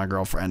together with my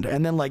girlfriend.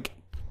 And then, like,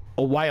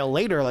 a while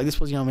later, like, this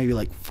was, you know, maybe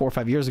like 4 or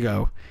 5 years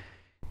ago,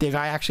 the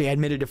guy actually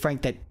admitted to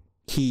Frank that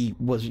he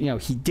was, you know,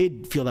 he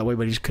did feel that way,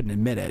 but he just couldn't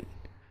admit it.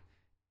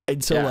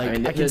 And so, I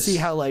can see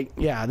how, like,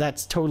 yeah,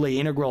 that's totally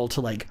integral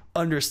to, like,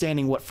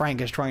 understanding what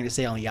Frank is trying to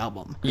say on the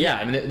album. Yeah,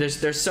 I mean,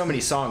 there's so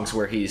many songs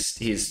where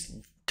he's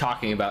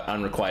talking about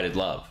unrequited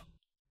love.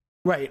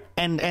 Right.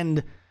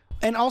 And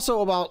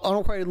also about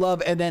unrequited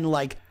love, and then,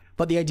 like,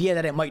 but the idea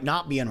that it might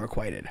not be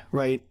unrequited,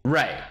 right?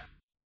 Right.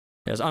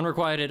 Yes,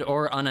 unrequited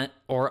or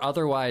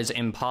otherwise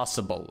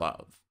impossible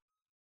love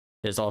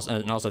is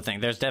also a thing.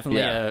 There's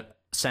definitely a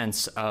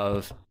sense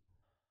of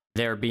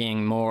there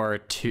being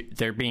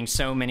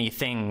so many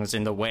things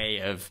in the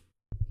way of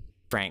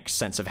Frank's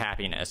sense of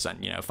happiness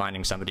and, you know,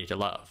 finding somebody to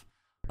love.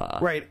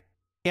 Right.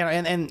 You know,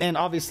 and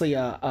obviously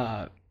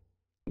the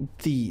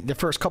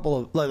first couple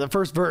of, like, the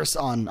first verse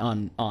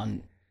on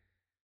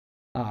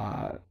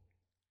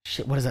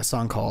shit, what is that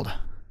song called?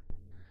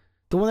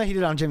 The one that he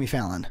did on Jimmy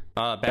Fallon.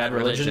 Bad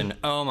Religion.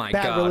 Oh my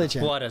Bad God.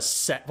 Religion.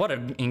 What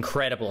an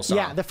incredible song.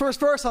 Yeah, the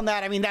first verse on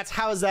that, I mean,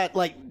 how is that,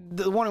 like,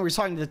 the one we were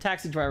talking to the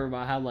taxi driver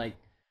about how, like,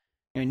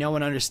 you know, no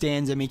one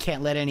understands him, he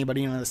can't let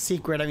anybody know the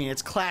secret. I mean,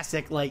 it's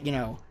classic, like, you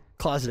know,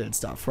 closeted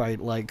stuff, right?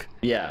 Like,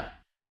 yeah.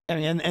 I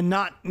mean, and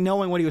not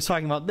knowing what he was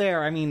talking about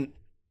there, I mean,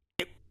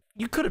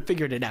 you could have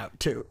figured it out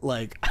too.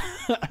 Like,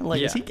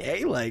 is he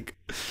gay? Like,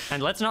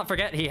 and let's not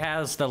forget, he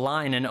has the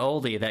line in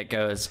Oldie that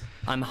goes,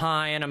 "I'm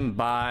high and I'm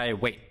bi.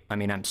 Wait, I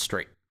mean, I'm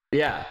straight."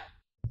 Yeah.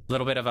 A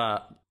little bit of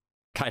a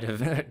kind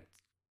of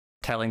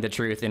telling the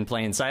truth in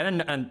plain sight,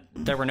 and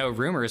there were no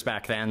rumors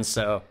back then,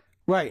 so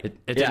right,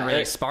 it didn't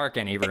really spark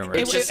any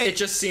rumors. It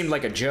just seemed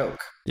like a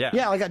joke.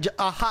 Yeah, like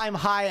I'm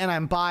high and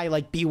I'm bi,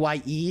 like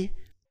BYE.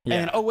 Yeah.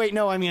 And oh wait,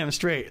 no, I mean I'm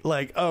straight.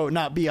 Like, oh,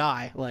 not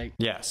bi. Like,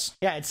 yes,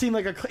 yeah, it seemed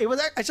like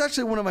it's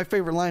actually one of my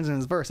favorite lines in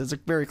his verse. It's a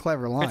very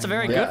clever line. It's a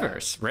very good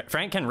verse.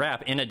 Frank can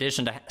rap in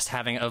addition to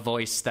having a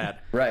voice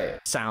that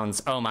sounds,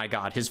 oh my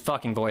God, his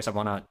fucking voice. I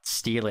want to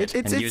steal it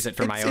and use it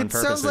for my own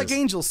purposes. It sounds like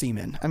angel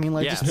semen. I mean,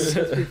 like,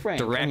 just be frank.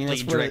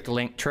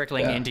 Directly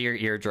trickling into your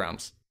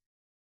eardrums.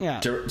 Yeah,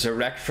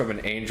 direct from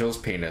an angel's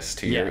penis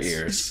to your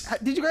ears.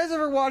 Did you guys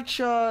ever watch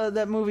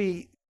that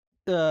movie?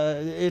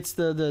 It's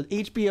the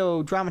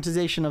HBO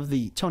dramatization of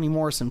the Toni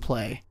Morrison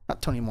play.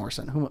 Not Toni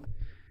Morrison.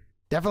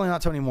 Definitely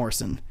not Toni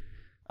Morrison.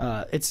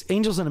 It's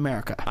Angels in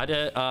America. I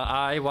did.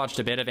 I watched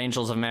a bit of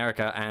Angels of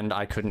America, and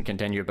I couldn't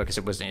continue because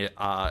it was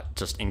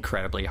just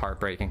incredibly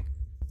heartbreaking.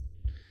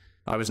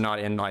 I was not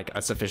in, like,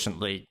 a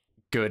sufficiently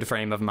good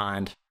frame of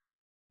mind.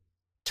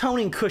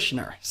 Tony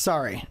Kushner.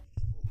 Sorry.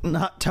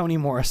 Not Toni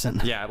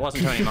Morrison. Yeah, it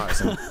wasn't Toni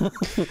Morrison.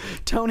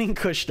 Tony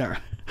Kushner.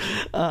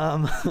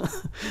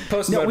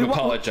 Postmodern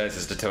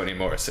apologizes to Toni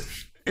Morrison.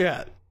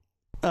 Yeah.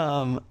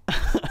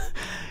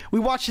 We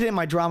watched it in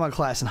my drama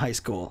class in high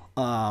school.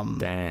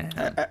 Damn.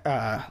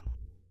 Yeah,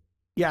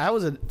 that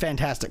was a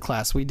fantastic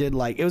class. We did,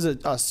 like, it was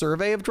a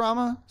survey of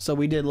drama. So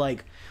we did,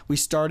 like, we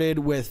started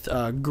with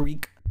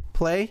Greek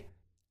play,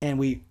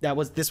 and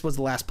this was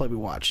the last play we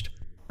watched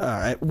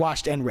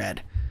and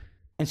read.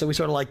 And so we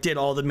sort of, like, did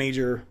all the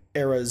major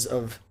eras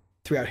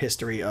throughout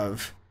history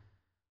of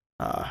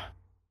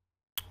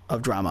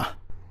drama,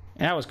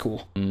 and that was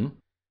cool.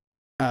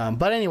 Mm-hmm.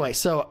 But anyway,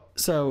 so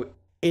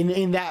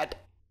in that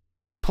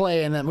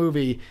play, in that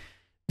movie,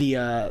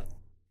 the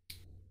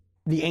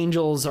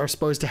angels are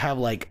supposed to have,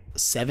 like,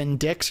 7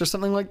 dicks or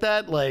something like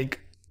that.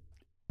 Like,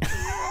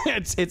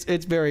 it's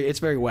very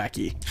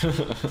wacky.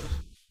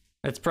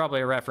 It's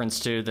probably a reference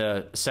to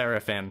the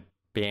seraphim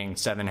being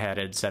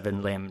 7-headed,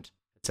 7-limbed,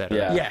 etc.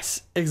 Yeah.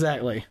 Yes,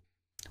 exactly.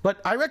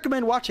 But I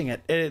recommend watching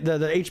it.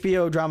 The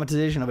HBO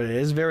dramatization of it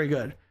is very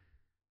good.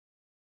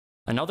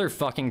 Another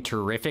fucking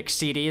terrific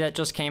CD that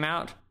just came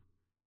out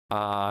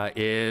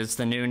is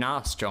the new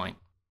Nas joint.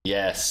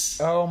 Yes.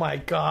 Oh my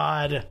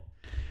God.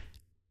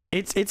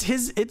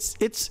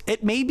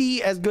 It may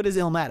be as good as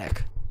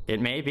Illmatic. It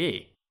may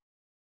be.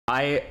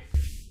 I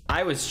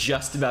was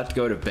just about to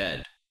go to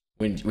bed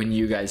when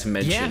you guys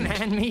mentioned. Yeah,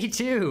 man, me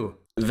too.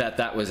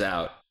 That was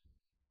out.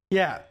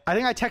 Yeah, I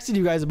think I texted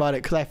you guys about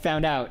it because I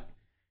found out,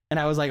 and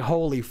I was like,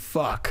 "Holy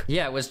fuck!"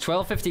 Yeah, it was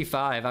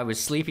 12:55. I was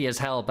sleepy as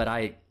hell, but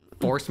I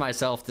forced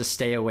myself to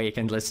stay awake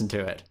and listen to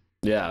it.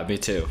 Yeah, me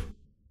too.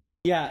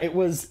 Yeah, it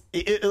was.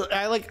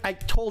 I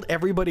told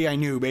everybody I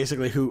knew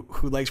basically who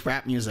likes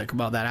rap music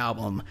about that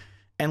album,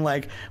 and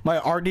like my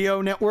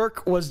RDO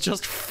network was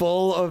just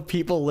full of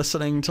people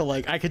listening to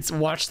like I could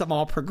watch them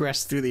all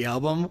progress through the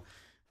album,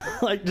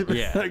 like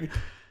Yeah. like,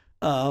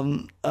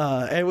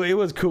 it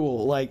was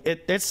cool. Like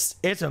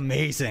it's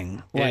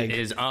amazing. Like It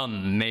is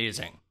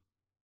amazing.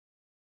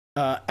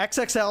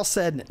 XXL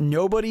said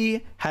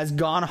nobody has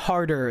gone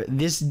harder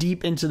this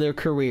deep into their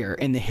career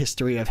in the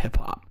history of hip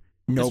hop.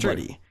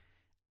 Nobody.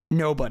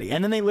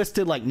 And then they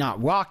listed like not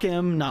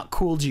Rakim, not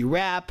Cool G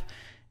Rap,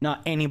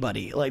 not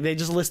anybody. Like they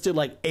just listed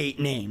like 8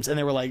 names, and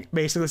they were like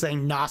basically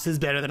saying Nas is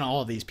better than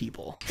all of these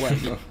people.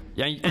 Like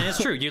Yeah, and it's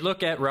true. You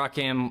look at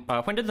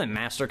Rakim. When did the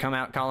Master come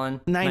out,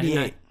 Colin?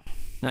 98.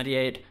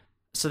 98.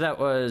 So that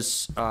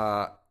was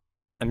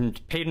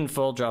Paid in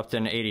Full dropped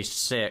in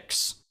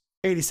 86.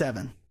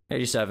 87.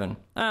 87.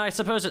 I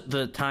suppose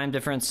the time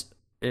difference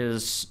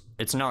is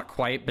it's not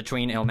quite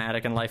between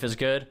Illmatic and Life is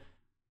Good,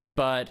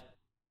 but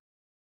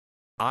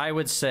I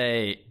would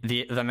say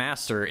the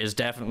Master is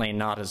definitely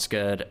not as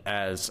good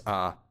as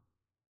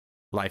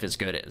Life is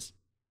Good is.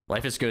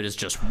 Life is Good is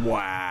just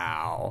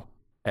wow.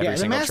 Every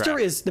The Master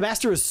track. the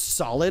Master is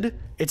solid.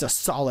 It's a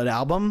solid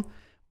album,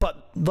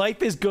 but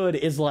Life is Good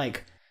is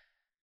like,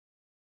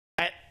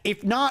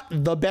 if not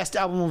the best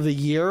album of the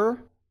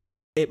year,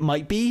 it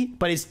might be,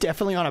 but it's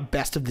definitely on a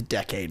best of the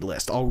decade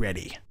list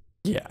already.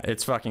 Yeah,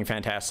 it's fucking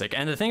fantastic.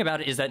 And the thing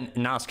about it is that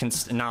Nas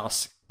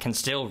can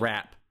still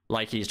rap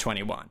like he's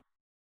 21.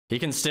 He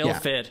can still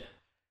fit,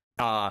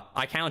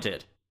 I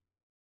counted.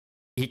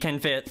 He can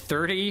fit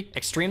 30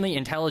 extremely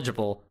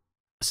intelligible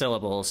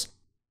syllables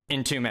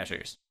in 2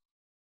 measures.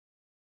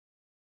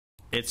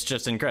 It's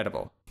just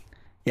incredible.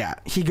 Yeah,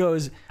 he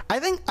goes. I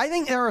think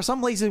there are some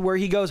places where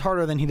he goes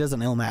harder than he does on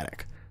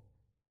Illmatic.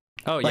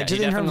 Oh yeah, Like just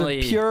he in terms of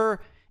definitely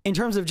in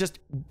terms of just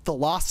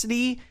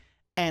velocity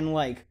and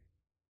like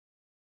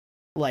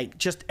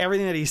just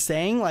everything that he's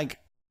saying. Like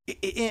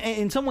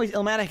in some ways,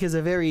 Illmatic is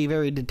a very,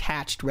 very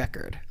detached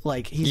record.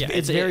 Like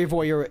it's very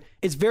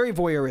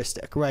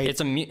voyeuristic, right?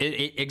 It's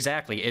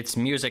exactly. It's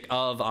music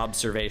of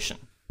observation.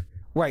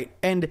 Right,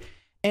 and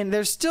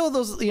there's still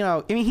those, you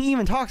know, I mean, he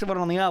even talks about it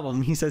on the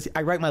album. He says,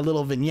 I write my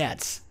little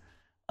vignettes,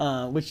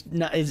 which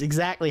is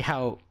exactly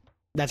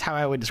that's how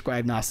I would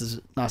describe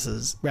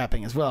Nas's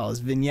rapping as well, as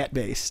vignette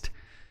based.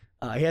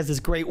 He has this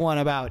great one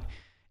about,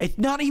 it's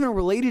not even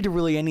related to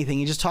really anything.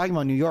 He's just talking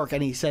about New York,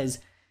 and he says,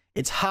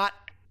 it's hot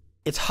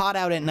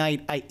out at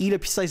night. I eat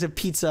a slice of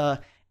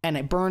pizza, and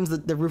it burns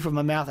the roof of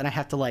my mouth, and I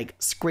have to like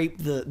scrape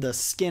the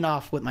skin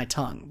off with my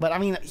tongue. But I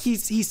mean, he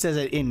says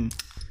it in...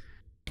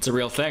 It's a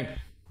real thing.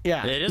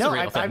 Yeah, It is a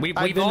real thing. We've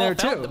been all there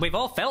felt, too. We've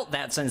all felt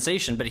that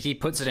sensation, but he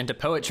puts it into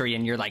poetry,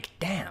 and you're like,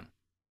 damn.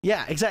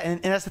 Yeah, exactly.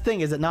 And that's the thing,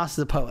 is that Nas is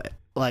a poet.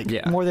 Like,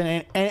 Yeah. more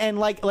than and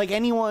like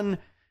anyone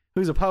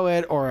who's a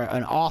poet or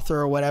an author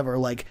or whatever,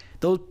 like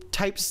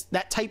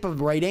that type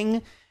of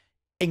writing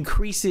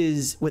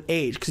increases with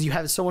age because you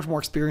have so much more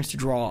experience to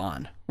draw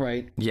on,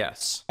 right?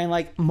 Yes. And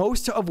like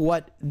most of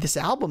what this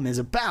album is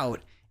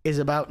about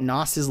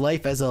Nas's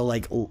life as a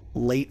like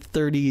late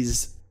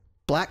 30s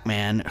black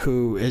man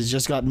who has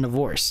just gotten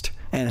divorced.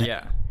 And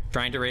Yeah.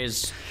 Trying to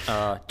raise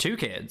 2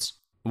 kids,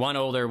 an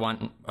older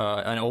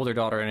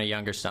daughter and a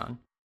younger son,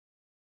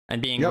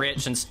 and being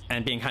rich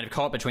and being kind of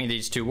caught between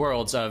these 2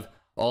 worlds of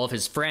all of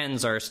his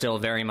friends are still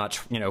very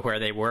much, you know, where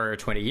they were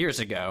 20 years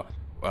ago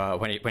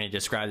when he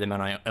described them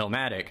on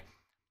Illmatic,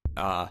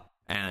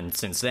 and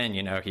since then,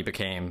 you know, he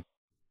became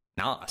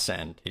Nas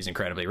and he's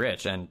incredibly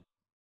rich and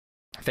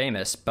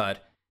famous,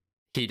 but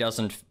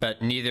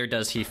neither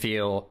does he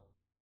feel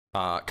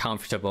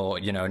comfortable,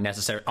 you know,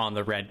 necessarily on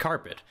the red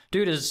carpet.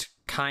 Dude is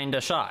kind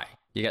of shy.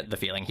 You get the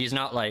feeling he's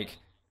not like,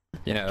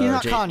 you know, he's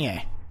not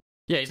Kanye.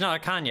 Yeah, he's not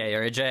a Kanye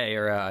or a Jay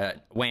or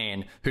a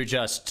Wayne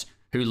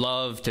who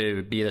love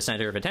to be the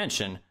center of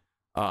attention.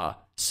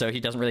 So he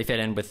doesn't really fit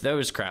in with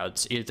those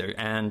crowds either.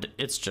 And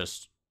it's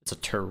a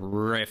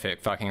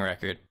terrific fucking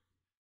record.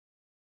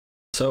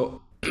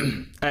 So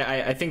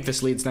I think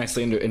this leads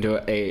nicely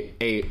into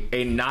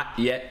a not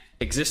yet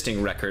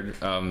existing record,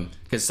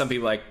 because some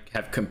people like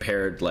have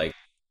compared like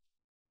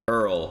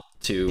Earl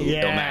to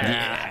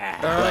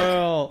Illmatic.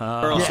 Earl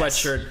Yes.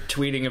 Sweatshirt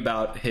tweeting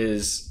about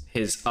his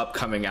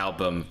upcoming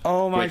album.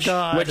 Oh my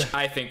God. Which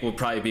I think will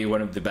probably be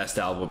one of the best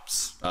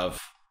albums of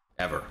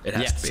ever. It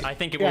has to Yes, be. I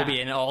think it will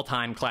be an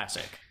all-time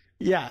classic.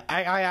 Yeah,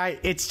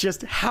 it's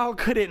just, how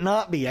could it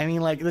not be? I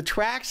mean, like the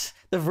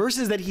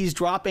verses that he's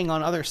dropping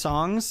on other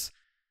songs,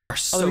 Are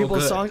so other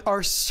people's good. songs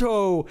are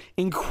so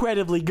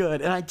incredibly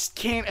good, and I just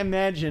can't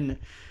imagine,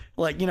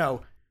 like, you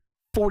know,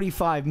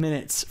 45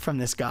 minutes from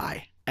this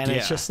guy, and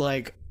it's just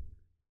like,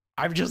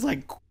 I'm just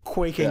like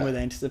quaking with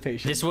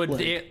anticipation.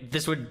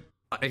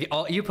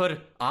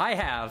 I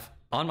have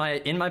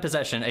in my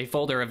possession a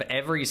folder of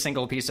every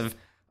single piece of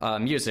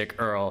music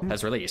Earl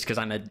has released, because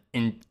I'm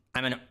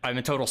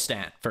a total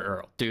stan for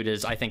Earl.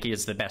 Dude I think he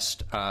is the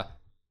best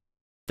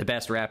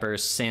rapper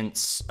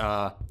since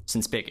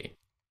Biggie.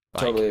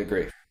 Totally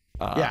agree.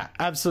 Yeah,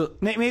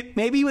 absolutely.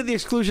 Maybe with the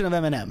exclusion of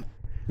Eminem.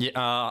 Yeah,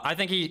 I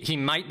think he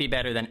might be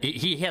better than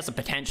he has the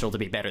potential to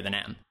be better than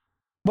M.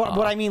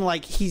 But I mean,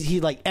 like he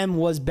like M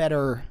was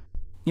better.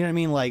 You know what I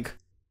mean? Like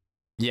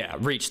yeah,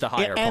 reach the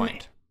higher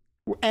point.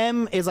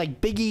 M is like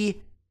Biggie,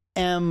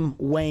 M,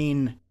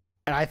 Wayne,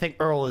 and I think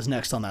Earl is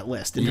next on that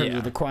list in terms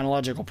of the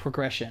chronological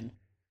progression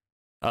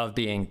of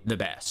being the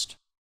best.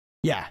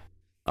 Yeah.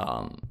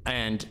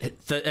 And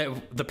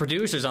the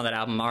producers on that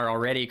album are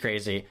already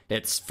crazy.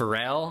 It's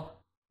Pharrell,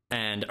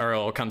 and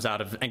Earl comes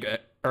out of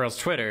Earl's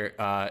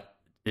Twitter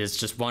is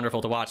just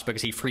wonderful to watch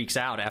because he freaks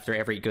out after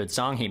every good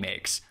song he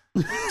makes.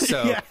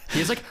 So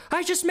he's like,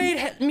 I just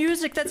made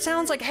music that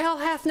sounds like Hell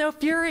Hath No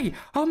Fury.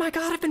 Oh my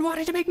god, I've been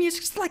wanting to make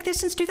music like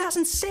this since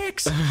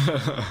 2006.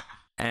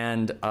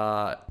 And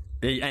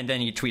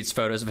then he tweets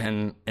photos of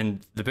him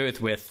in the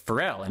booth with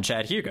Pharrell and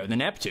Chad Hugo, the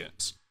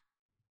Neptunes.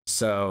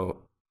 So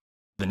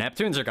the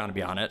Neptunes are going to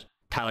be on it.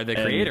 Tyler, the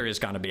Creator, is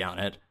going to be on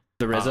it.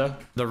 The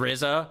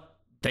RZA,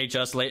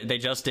 they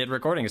just did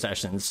recording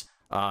sessions.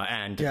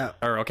 And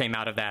Earl came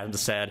out of that and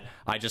said,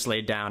 "I just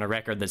laid down a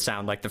record that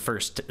sounded like the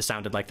first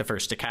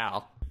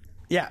Decal."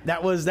 Yeah,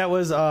 that was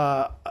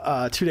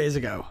 2 days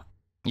ago.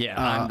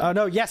 Yeah.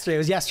 No, yesterday. It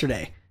was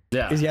yesterday.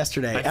 Yeah, it was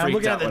yesterday. I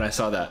freaked out when I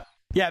saw that.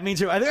 Yeah, me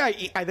too. I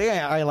think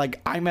I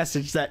like I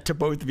messaged that to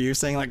both of you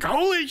saying like,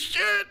 "Holy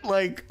shit!"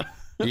 Like,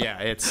 yeah,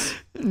 it's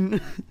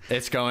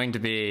going to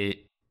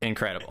be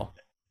incredible.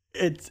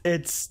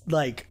 It's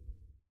like.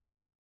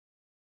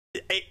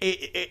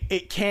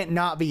 It can't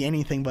not be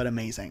anything but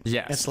amazing.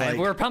 Yes, it's like, and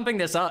we're pumping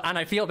this up, and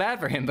I feel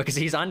bad for him because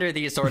he's under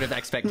these sort of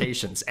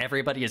expectations.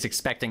 Everybody is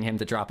expecting him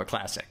to drop a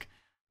classic,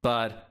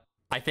 but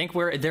I think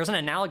there's an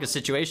analogous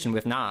situation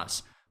with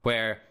Nas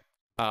where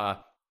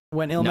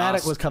when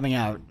Illmatic was coming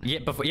out,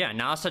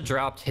 Nas had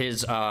dropped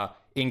his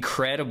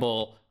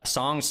incredible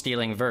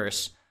song-stealing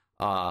verse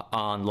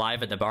on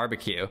Live at the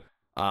Barbecue,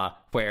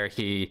 where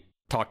he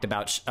talked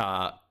about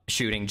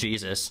shooting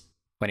Jesus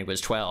when he was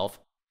 12.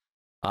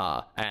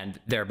 And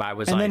thereby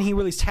was, and like, then he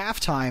released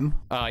Halftime.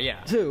 Yeah.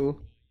 Too.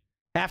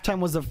 Halftime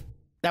was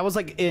that was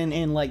like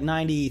in like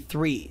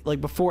 93,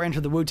 like before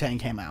Enter the Wu-Tang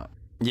came out.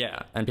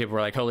 Yeah, and people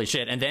were like, "Holy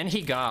shit!" And then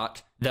he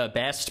got the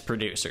best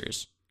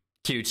producers: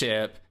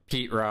 Q-Tip,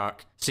 Pete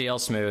Rock, CL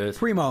Smooth,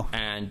 Primo,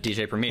 and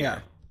DJ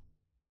Premier.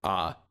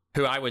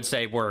 Who I would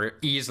say were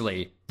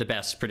easily the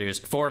best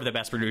four of the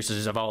best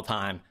producers of all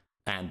time,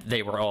 and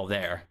they were all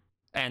there,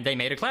 and they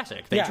made a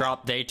classic.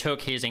 They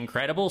took his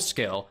incredible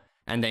skill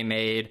and they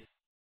made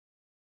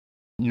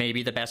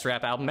maybe the best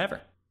rap album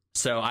ever.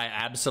 So I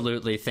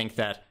absolutely think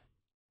that,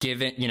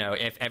 given,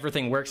 if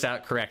everything works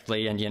out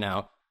correctly and,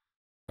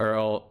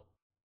 Earl,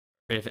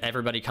 if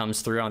everybody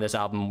comes through on this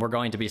album, we're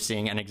going to be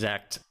seeing an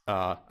exact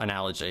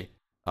analogy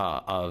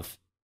of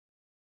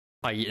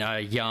a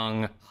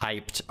young,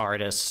 hyped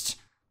artist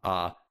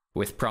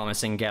with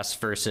promising guest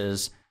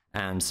verses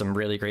and some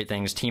really great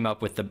things, team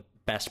up with the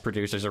best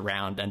producers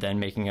around, and then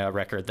making a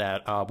record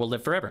that will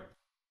live forever.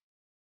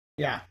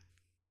 Yeah.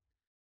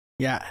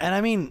 Yeah, and I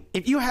mean,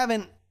 if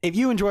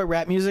you enjoy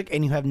rap music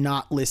and you have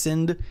not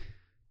listened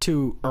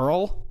to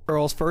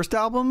Earl's first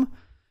album,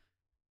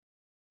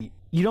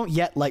 you don't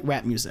yet like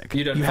rap music.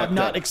 You have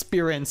not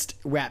experienced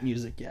rap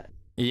music yet.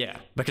 Yeah,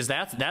 because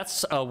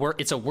that's a work.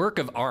 It's a work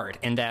of art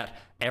in that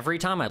every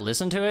time I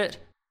listen to it,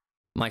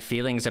 my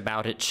feelings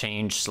about it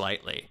change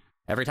slightly.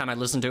 Every time I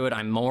listen to it,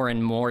 I'm more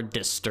and more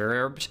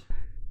disturbed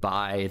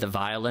by the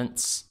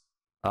violence,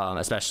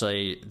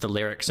 especially the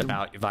lyrics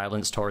about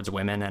violence towards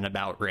women and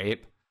about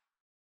rape.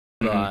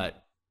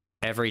 But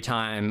every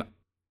time,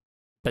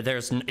 it's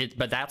a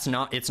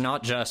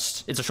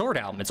short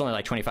album. It's only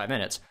like 25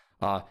 minutes.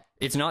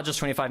 It's not just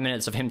 25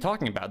 minutes of him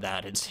talking about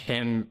that. It's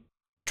him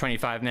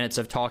 25 minutes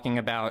of talking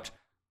about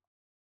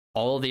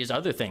all of these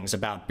other things,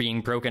 about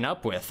being broken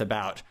up with,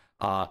 about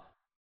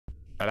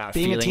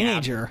being a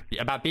teenager,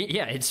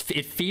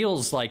 it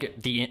feels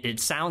like it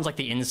sounds like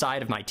the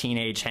inside of my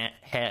teenage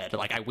head.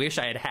 Like, I wish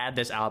I had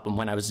this album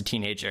when I was a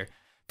teenager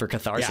for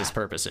catharsis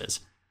purposes.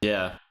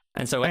 Yeah.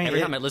 And so every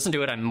time I listen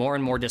to it, I'm more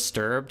and more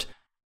disturbed,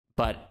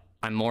 but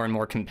I'm more and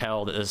more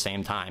compelled at the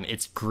same time.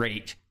 It's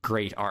great,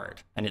 great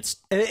art. And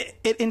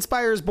it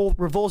inspires both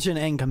revulsion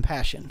and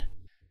compassion.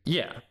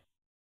 Yeah.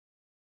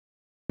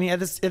 I mean,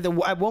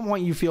 at one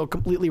point you feel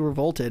completely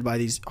revolted by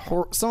these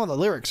some of the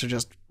lyrics are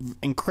just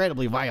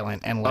incredibly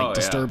violent and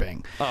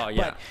disturbing. Oh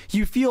yeah. But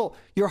you feel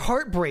your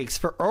heart breaks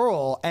for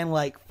Earl and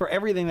like for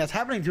everything that's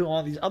happening to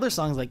all these other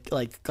songs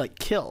like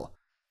Kill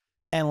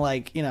and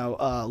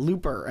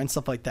Looper and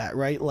stuff like that,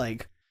 right?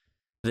 Like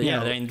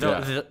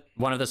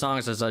one of the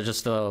songs is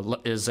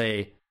is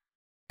a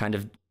kind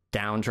of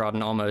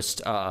downtrodden,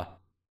 almost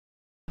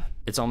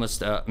it's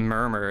almost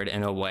murmured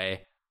in a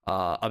way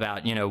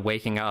about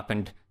waking up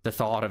and the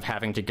thought of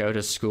having to go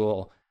to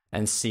school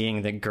and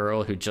seeing the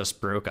girl who just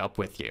broke up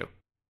with you.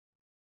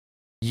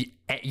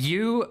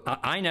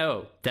 I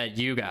know that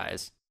you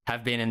guys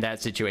have been in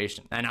that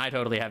situation, and I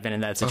totally have been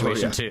in that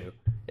situation too.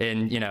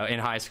 In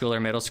high school or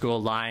middle school,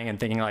 lying and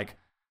thinking like,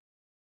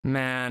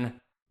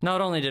 man,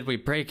 not only did we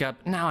break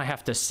up, now I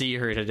have to see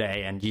her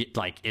today, and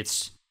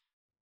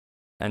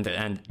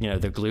and you know,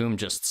 the gloom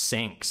just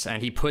sinks,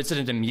 and he puts it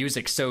into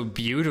music so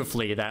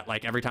beautifully that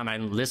like every time I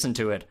listen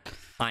to it,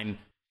 I'm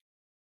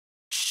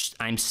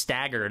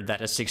staggered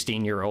that a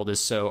 16-year-old is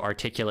so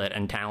articulate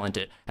and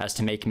talented as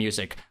to make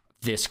music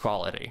this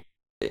quality.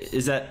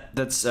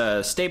 That's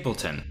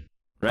Stapleton,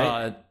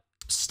 right?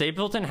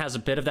 Stapleton has a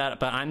bit of that,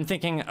 but I'm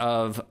thinking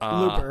of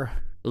Looper.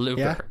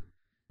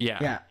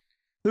 Yeah.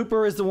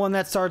 Looper is the one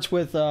that starts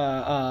with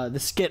the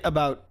skit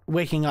about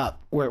waking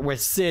up, where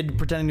Sid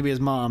pretending to be his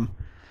mom.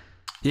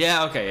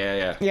 Yeah.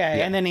 Okay. Yeah.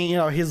 And then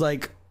he's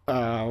like,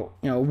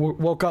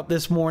 woke up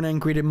this morning,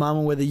 greeted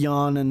mama with a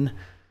yawn, and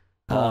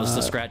paused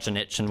to scratch an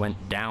itch and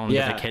went down to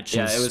the kitchen.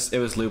 Yeah, it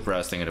was Looper I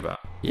was thinking about.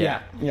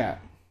 Yeah.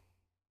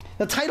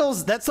 The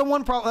titles, that's the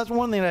one problem. That's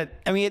one thing that,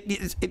 I mean,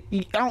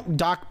 I don't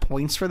dock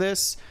points for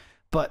this,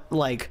 but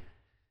like,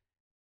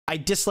 I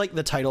dislike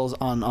the titles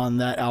on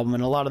that album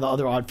and a lot of the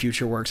other Odd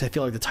Future works. I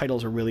feel like the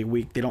titles are really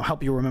weak. They don't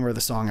help you remember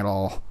the song at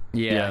all.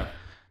 Yeah.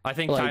 I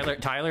think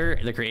Like- Tyler,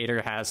 the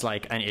creator, has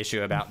like an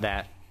issue about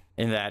that,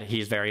 in that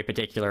he's very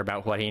particular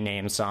about what he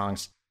names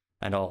songs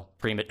and all.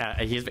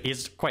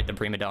 He's quite the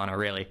prima donna,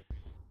 really.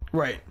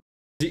 Right.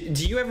 Do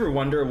you ever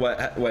wonder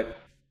what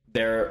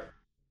their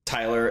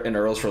Tyler and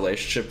Earl's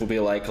relationship will be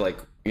like? Like,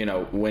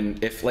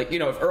 if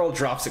Earl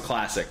drops a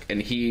classic,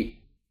 and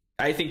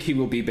I think he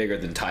will be bigger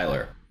than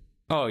Tyler.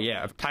 Oh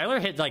yeah, Tyler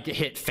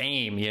hit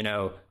fame,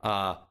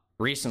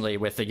 recently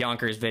with the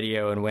Yonkers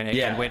video and winning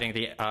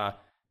the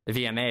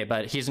VMA,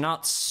 but he's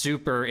not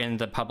super in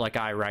the public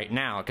eye right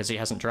now because he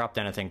hasn't dropped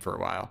anything for a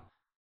while.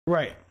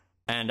 Right.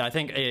 And I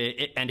think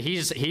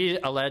he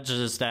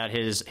alleges that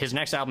his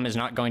next album is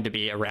not going to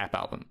be a rap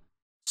album.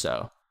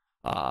 So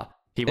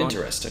he won't.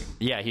 Interesting.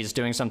 Yeah, he's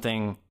doing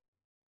something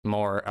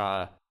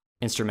more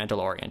instrumental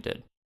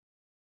oriented.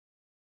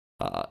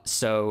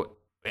 So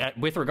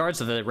with regards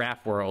to the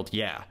rap world,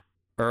 yeah,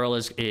 Earl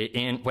is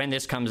in when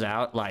this comes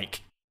out.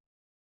 Like,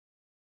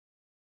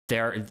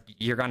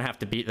 you're gonna have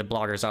to beat the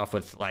bloggers off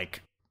with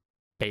like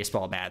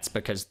baseball bats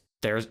because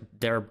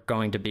they're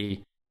going to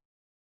be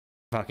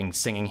fucking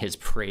singing his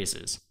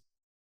praises.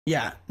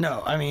 Yeah,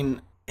 no, I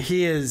mean,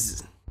 he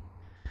is.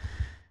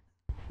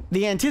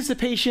 The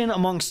anticipation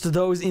amongst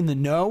those in the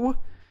know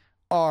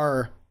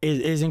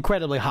is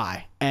incredibly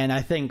high, and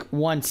I think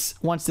once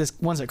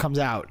it comes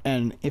out,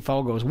 and if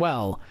all goes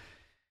well,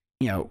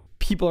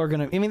 people are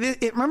gonna. I mean,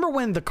 remember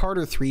when the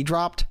Carter 3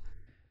 dropped,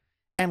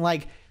 and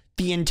like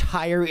the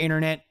entire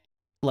internet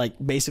like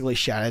basically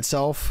shat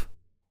itself,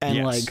 and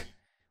Yes.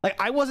 like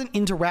I wasn't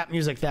into rap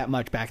music that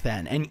much back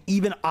then, and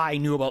even I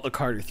knew about the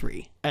Carter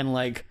 3, and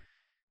like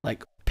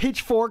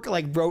Pitchfork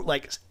wrote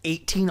like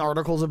 18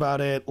 articles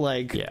about it,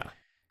 like Yeah.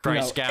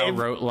 Kreisgau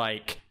wrote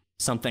like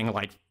something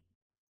like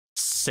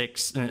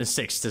 6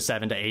 to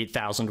 7 to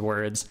 8,000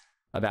 words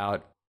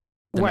about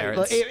the right.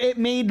 merits. It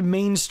made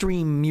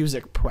mainstream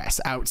music press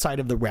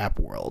outside of the rap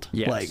world.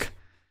 Yes. Like,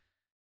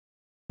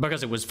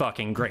 because it was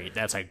fucking great.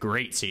 That's a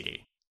great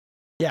CD.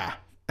 yeah,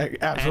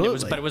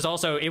 absolutely. And it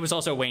was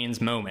also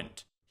Wayne's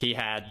moment. He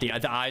had the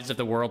eyes of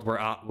the world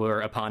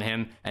were upon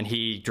him, and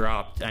he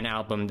dropped an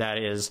album that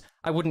is,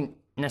 I wouldn't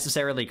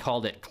necessarily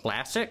call it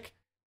classic,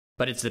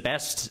 but it's the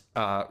best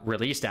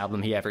released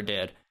album he ever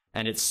did,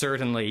 and it's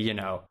certainly,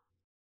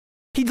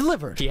 he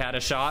delivered. he had a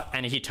shot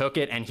and he took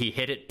it and he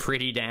hit it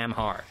pretty damn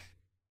hard.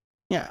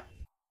 Yeah,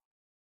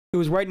 it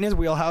was right in his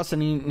wheelhouse,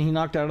 and he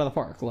knocked it out of the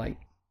park. Like,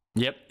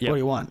 Yep. what do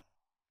you want?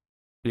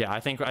 Yeah, I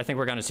think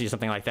we're going to see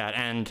something like that.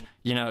 And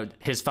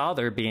his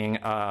father being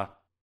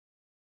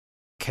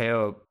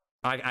Ko,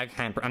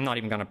 I'm not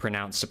even going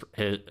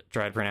to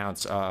try to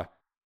pronounce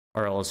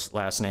Earl's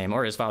last name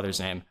or his father's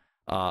name.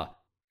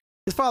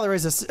 His father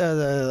is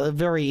a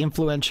very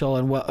influential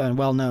and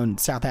well-known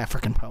South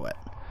African poet,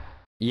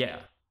 Yeah.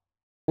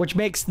 which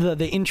makes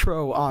the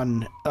intro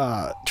on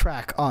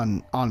track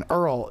on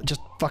Earl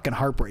just fucking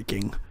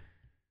heartbreaking.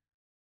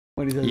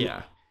 When he says,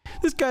 Yeah.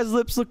 this guy's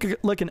lips look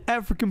like an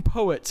African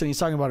poet's, and he's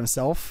talking about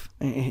himself.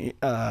 And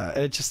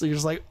you're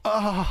just like,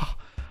 oh,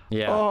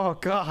 Yeah. oh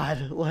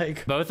god,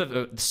 like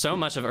So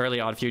much of early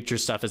Odd Future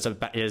stuff is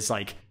about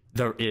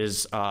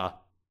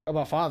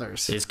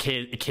fathers.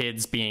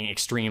 kids being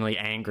extremely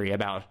angry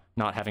about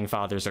not having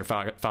fathers or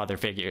father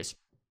figures.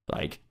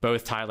 Like,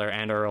 both Tyler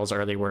and Earl's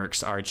early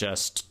works are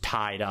just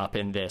tied up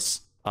in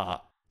this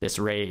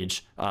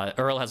rage.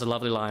 Earl has a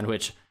lovely line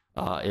which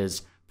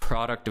is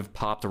product of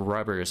popped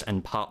rubbers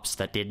and pops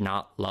that did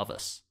not love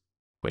us,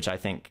 which I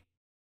think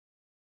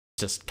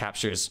just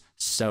captures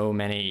so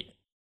many.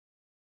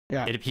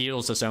 Yeah, It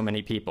appeals to so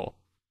many people.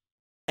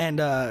 and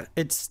that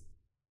is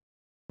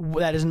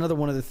another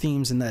one of the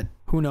themes in that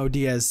Juno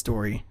Diaz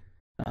story,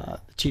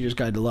 The Cheater's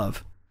Guide to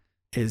Love,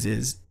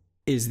 is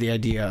the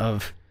idea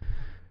of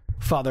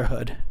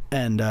fatherhood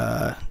and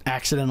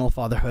accidental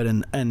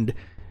fatherhood and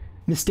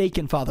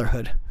mistaken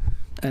fatherhood,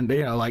 and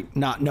like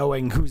not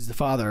knowing who's the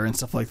father and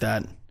stuff like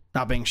that,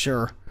 not being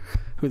sure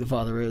who the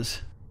father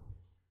is.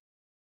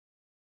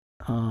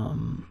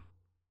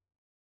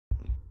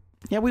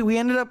 Yeah, we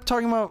ended up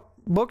talking about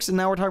books, and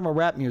now we're talking about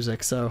rap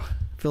music, so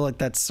I feel like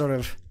that's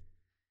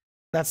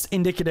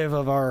indicative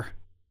of our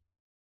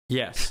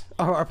Yes.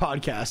 Our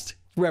podcast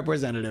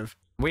representative.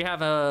 We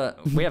have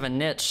a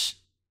niche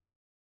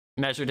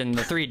measured in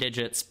the 3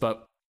 digits,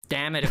 but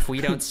damn it if we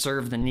don't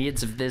serve the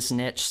needs of this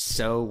niche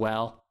so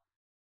well.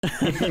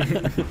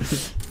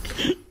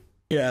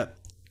 Yeah.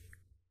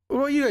 What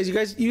about you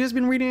guys? You guys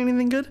been reading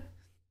anything good?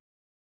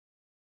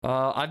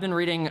 I've been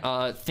reading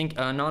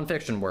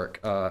nonfiction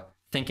work,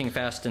 Thinking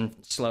Fast and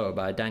Slow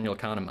by Daniel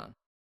Kahneman.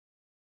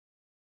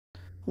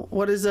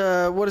 What is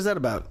that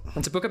about?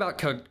 It's a book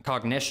about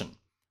cognition.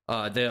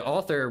 The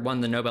author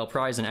won the Nobel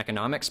Prize in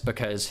economics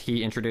because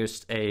he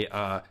introduced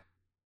a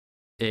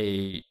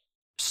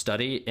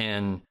study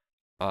in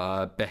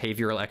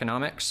behavioral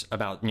economics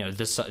about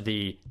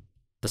the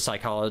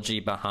psychology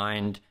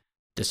behind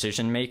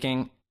decision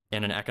making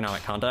in an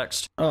economic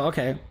context. Oh,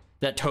 okay.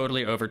 That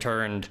totally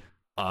overturned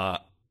a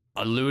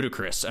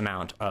ludicrous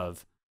amount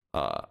of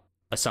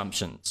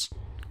assumptions,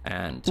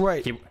 and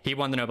right. he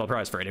won the Nobel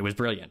Prize for it. It was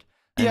brilliant.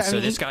 And yeah, so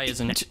this guy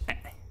is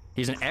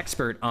he's an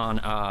expert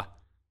on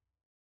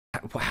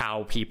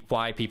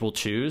why people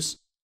choose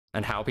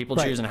and how people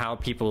choose and how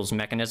people's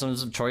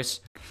mechanisms of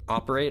choice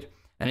operate.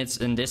 And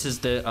this is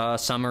the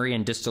summary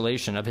and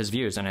distillation of his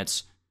views, and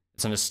it's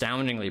an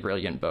astoundingly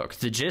brilliant book.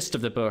 The gist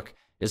of the book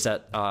is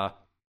that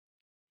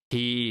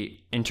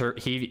he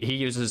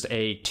uses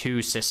a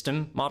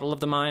 2-system model of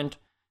the mind.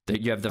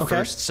 That you have the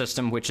first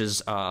system, which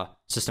is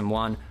system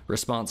 1,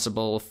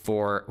 responsible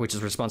for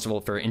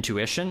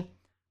intuition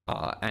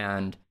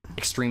and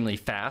extremely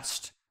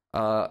fast,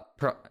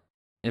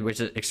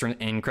 which is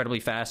incredibly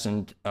fast,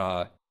 and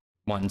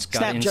one's gut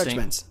snap instinct.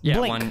 Judgments. Yeah,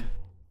 Blink.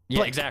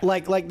 Yeah, exactly.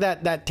 Like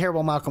that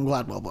terrible Malcolm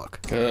Gladwell book.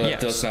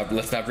 Let's not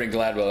bring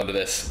Gladwell into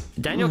this.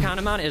 Daniel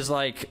Kahneman is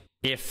like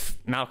if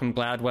Malcolm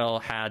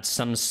Gladwell had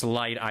some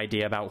slight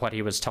idea about what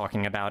he was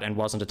talking about and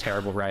wasn't a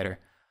terrible writer.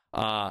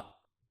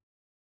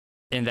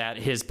 In that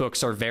his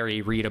books are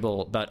very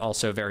readable, but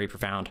also very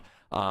profound.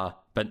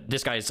 But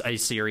this guy's a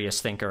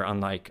serious thinker,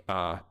 unlike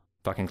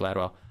fucking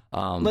Gladwell.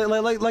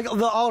 Like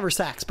the Oliver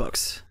Sacks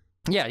books.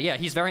 Yeah.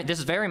 This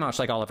is very much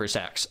like Oliver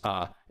Sacks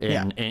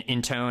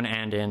in tone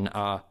and in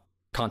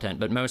content,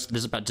 but this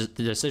is about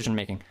decision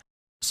making.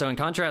 So in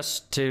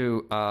contrast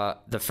to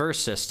the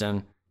first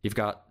system, you've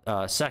got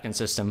second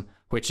system,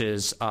 which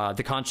is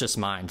the conscious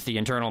mind, the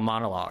internal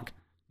monologue,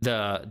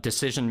 the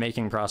decision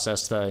making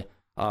process, the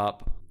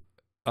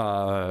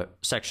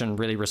section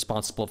really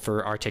responsible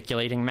for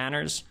articulating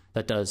manners.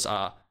 That does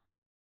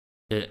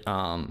it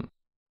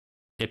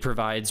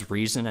provides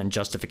reason and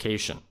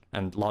justification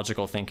and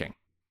logical thinking.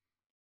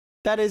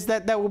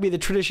 That will be the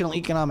traditional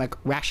economic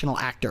rational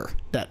actor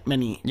that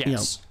many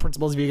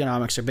principles of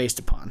economics are based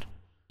upon.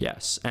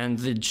 Yes, and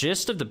the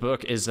gist of the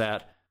book is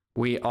that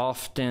we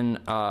often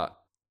that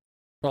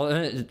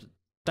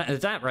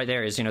right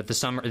there is the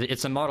summary.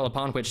 It's a model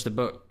upon which the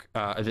book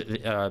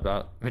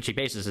which he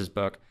bases his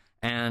book,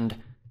 and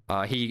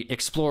he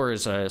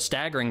explores a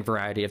staggering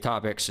variety of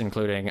topics,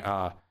 including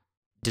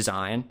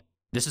design.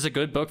 This is a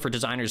good book for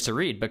designers to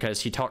read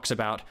because he talks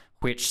about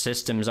which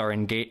systems are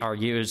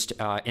used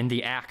in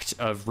the act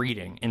of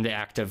reading, in the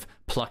act of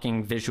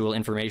plucking visual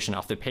information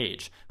off the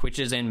page, which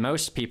is in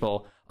most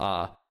people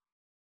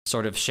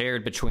sort of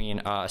shared between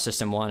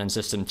System 1 and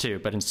System 2.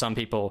 But in some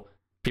people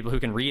who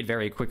can read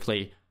very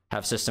quickly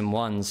have Systems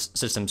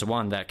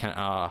 1 that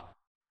can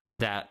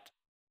that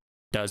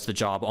does the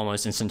job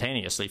almost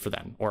instantaneously for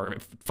them, or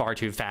far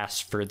too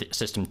fast for the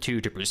System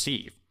 2 to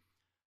perceive.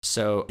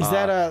 So is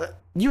that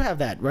you have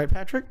that, right,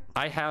 Patrick?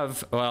 I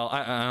have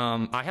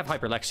I have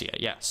hyperlexia.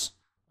 Yes,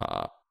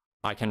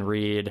 I can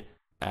read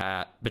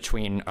at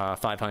between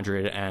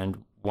 500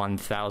 and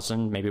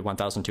 1,000, maybe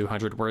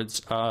 1,200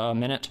 words a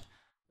minute,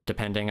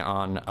 depending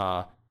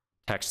on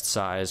text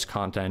size,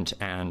 content,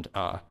 and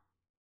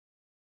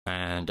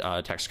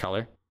text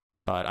color.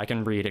 But I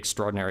can read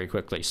extraordinarily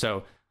quickly.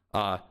 So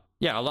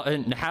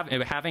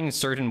having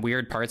certain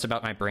weird parts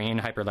about my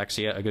brain,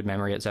 hyperlexia, a good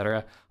memory,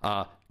 etc.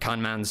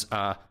 Kahneman's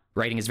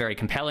writing is very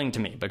compelling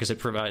to me because it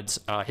provides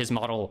his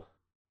model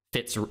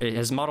fits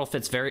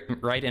very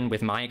right in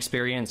with my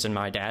experience and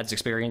my dad's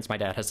experience. My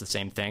dad has the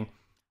same thing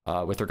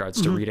with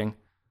regards to reading.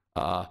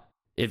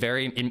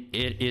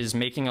 It is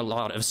making a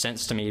lot of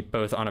sense to me,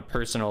 both on a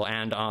personal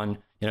and on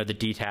the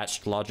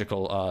detached,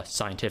 logical,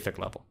 scientific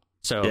level.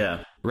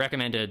 So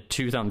recommended,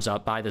 2 thumbs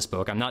up. Buy this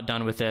book. I'm not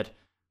done with it.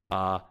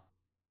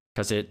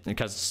 Because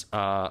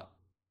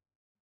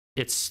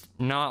it's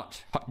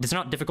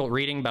not difficult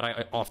reading, but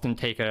I often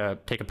take a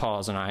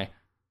pause and I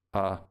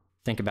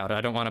think about it.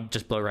 I don't want to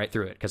just blow right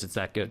through it because it's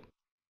that good.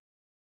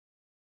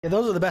 Yeah,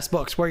 those are the best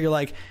books where you're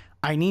like,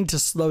 I need to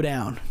slow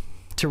down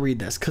to read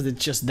this because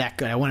it's just that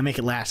good. I want to make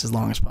it last as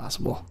long as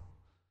possible.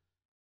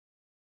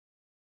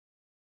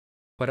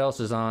 What else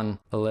is on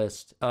the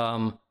list?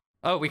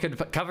 We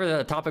could cover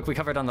the topic we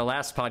covered on the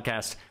last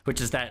podcast, which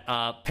is that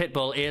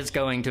Pitbull is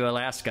going to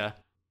Alaska.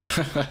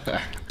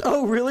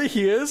 Oh, really?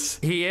 He is?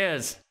 He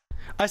is.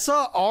 I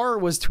saw R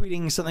was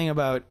tweeting something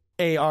about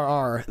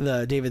ARR,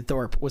 the David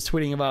Thorpe, was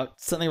tweeting about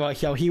something about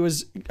how he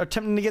was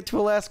attempting to get to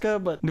Alaska,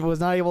 but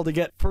was not able to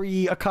get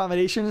free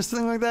accommodation or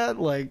something like that.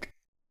 Like,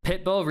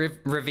 Pitbull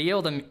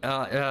revealed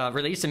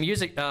released a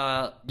music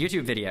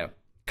YouTube video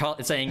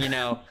saying,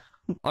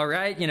 all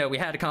right, we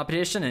had a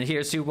competition and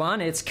here's who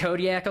won. It's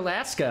Kodiak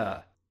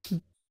Alaska.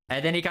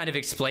 And then he kind of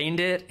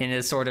explained it in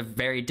a sort of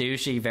very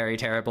douchey, very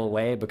terrible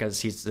way because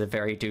he's a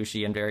very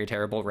douchey and very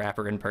terrible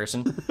rapper in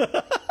person.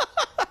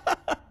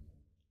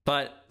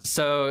 But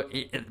so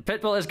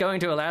Pitbull is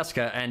going to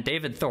Alaska, and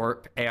David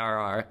Thorpe,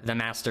 ARR, the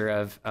master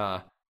of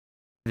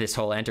this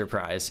whole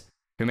enterprise,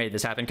 who made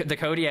this happen. The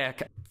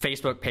Kodiak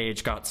Facebook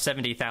page got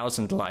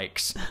 70,000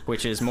 likes,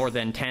 which is more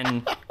than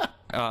 10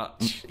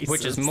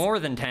 which is more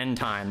than 10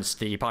 times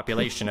the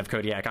population of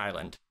Kodiak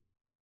Island.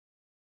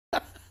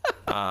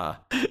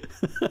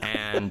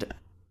 And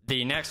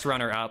the next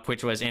runner-up,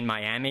 which was in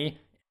Miami,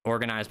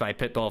 organized by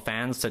Pitbull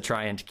fans to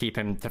try and keep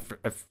him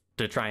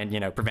to try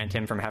and prevent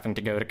him from having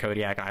to go to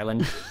Kodiak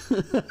Island,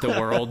 the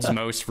world's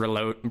most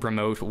remote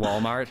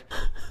Walmart.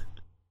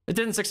 It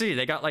didn't succeed.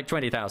 They got like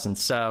 20,000.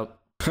 So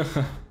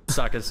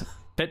suckers.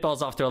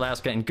 Pitbull's off to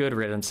Alaska, and good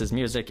riddance. His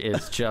music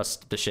is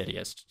just the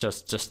shittiest.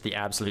 Just the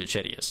absolute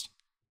shittiest.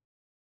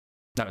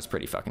 That was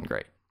pretty fucking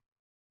great.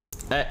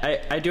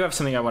 I do have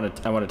something I want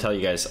to tell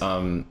you guys.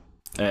 Last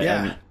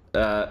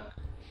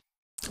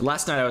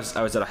night I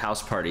was at a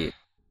house party,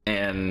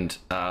 and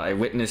I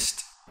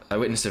witnessed a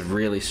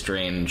really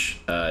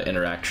strange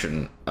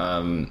interaction.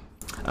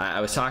 I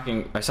was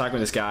talking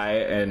with this guy,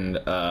 and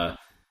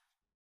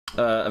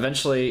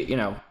eventually,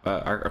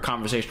 our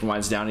conversation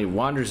winds down. And he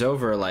wanders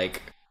over,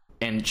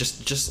 and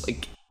just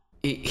like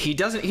he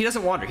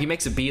doesn't wander. He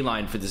makes a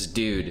beeline for this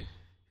dude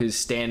who's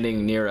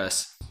standing near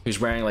us, who's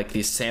wearing like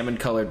these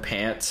salmon-colored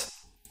pants,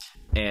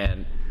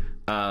 and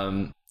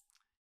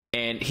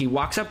he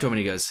walks up to him and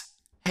he goes,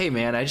 "Hey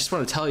man, I just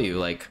want to tell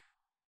you, I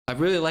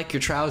really like your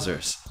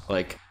trousers.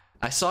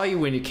 I saw you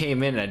when you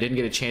came in and I didn't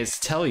get a chance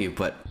to tell you,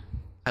 but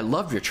I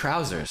love your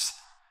trousers."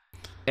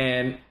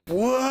 And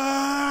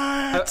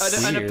what?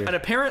 An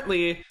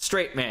apparently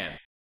straight man.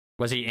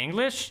 Was he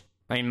English?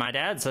 I mean, my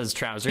dad says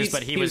trousers,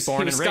 but he was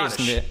born and Scottish.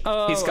 raised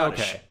in He's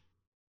Scottish.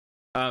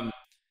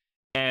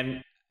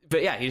 Okay.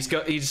 But yeah, he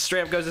just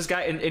straight up goes this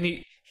guy, and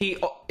the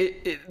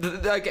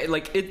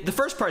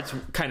first part's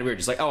kind of weird.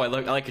 Just like, "Oh, I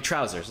like your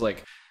trousers."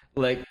 Like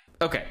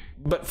okay,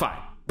 but fine.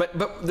 But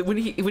when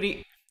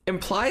he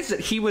implies that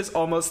he was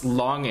almost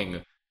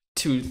longing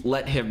to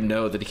let him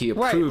know that he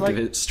approved of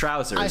his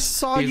trousers. I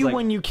saw you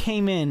when you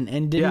came in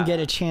and didn't get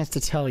a chance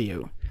to tell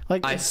you.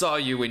 I saw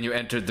you when you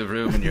entered the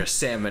room in your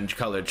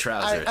salmon-colored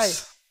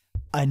trousers.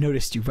 I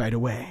noticed you right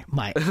away,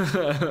 Mike.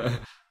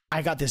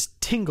 I got this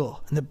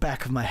tingle in the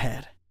back of my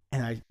head,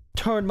 and I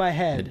turned my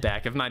head. The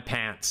back of my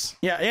pants.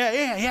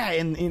 Yeah.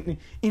 In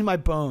my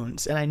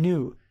bones, and I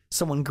knew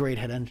someone great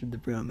had entered the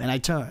room, and I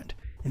turned,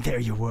 and there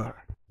you were,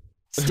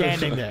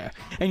 standing there,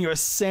 in your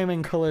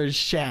salmon-colored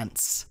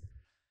shants.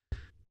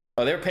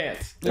 Oh, they were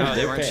pants. Oh,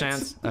 they weren't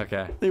shants?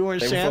 Okay. They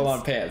weren't shants? They were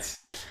full-on pants.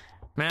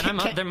 Man,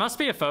 there must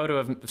be a photo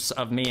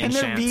of me in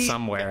shants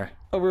somewhere.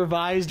 A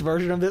revised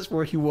version of this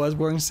where he was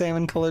wearing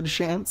salmon-colored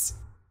shants?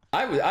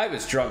 I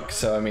was drunk,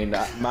 so I mean,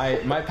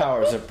 my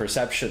powers of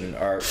perception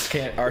are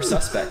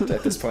suspect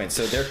at this point.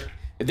 So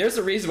there's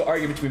a reasonable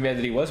argument to be made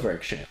that he was wearing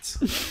shants.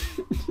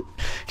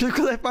 Just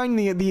because I find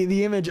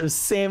the image of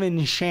salmon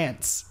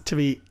shants to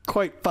be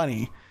quite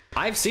funny.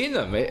 I've seen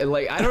them.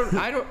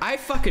 I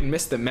fucking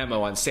missed the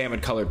memo on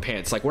salmon-colored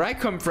pants. Where I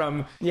come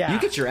from, you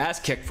get your ass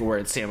kicked for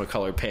wearing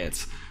salmon-colored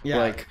pants.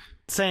 Yeah.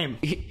 Same.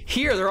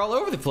 Here, they're all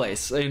over the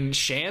place in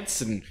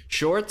shants and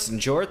shorts and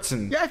jorts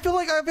and. Yeah, I feel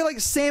like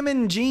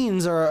salmon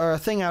jeans are a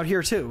thing out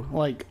here too,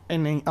 on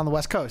the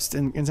West Coast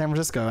in San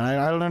Francisco, and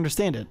I don't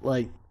understand it.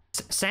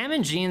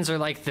 Salmon jeans are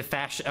like the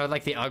fashion, or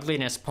like the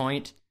ugliness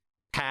point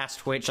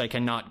past which I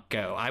cannot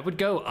go. I would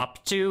go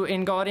up to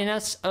in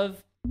gaudiness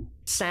of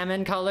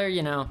salmon color,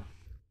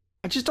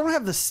 I just don't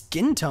have the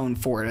skin tone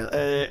for it.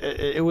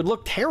 It would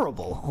look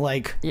terrible.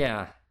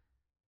 Yeah.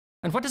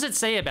 And what does it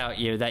say about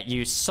you that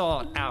you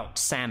sought out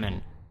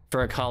salmon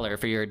for a color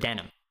for your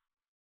denim?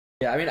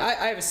 Yeah, I mean, I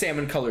have a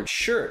salmon-colored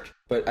shirt,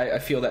 but I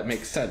feel that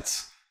makes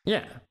sense.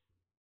 Yeah.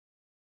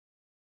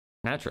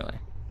 Naturally.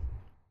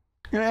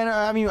 And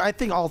I mean, I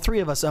think all three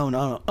of us own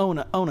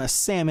a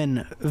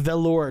salmon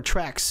velour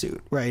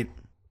tracksuit, right?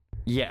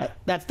 Yeah.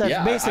 That's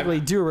basically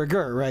de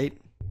rigueur, right?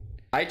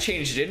 I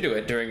changed into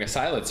it during a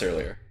silence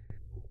earlier.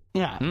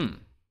 Yeah.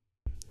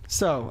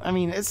 So, I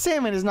mean,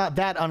 salmon is not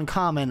that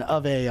uncommon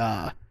of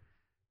a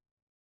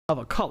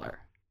color,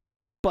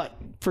 but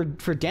for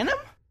denim.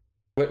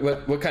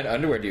 What kind of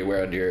underwear do you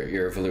wear under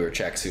your velour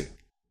tracksuit?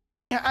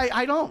 Yeah,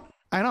 I don't.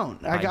 I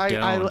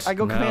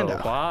go no. commando.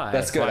 Why?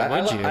 That's good.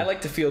 I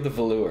like to feel the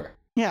velour.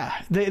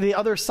 Yeah, the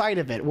other side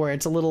of it, where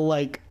it's a little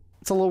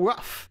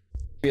rough.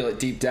 Feel it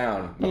deep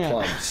down the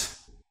plums.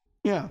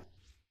 Yeah.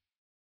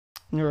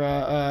 You're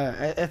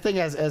I think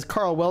as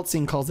Carl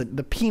Weltzing calls it,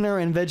 the peener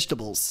and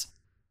vegetables.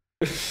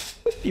 The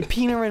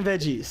peener and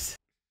veggies.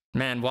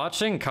 Man,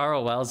 watching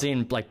Carl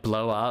Weltzing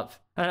blow up,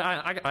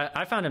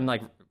 I found him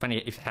when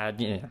he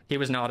had he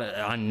was not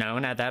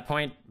unknown at that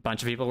point. A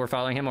bunch of people were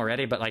following him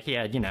already, but he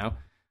had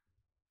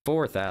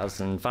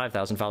 4,000,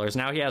 5,000 followers.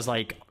 Now he has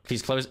like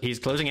he's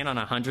closing in on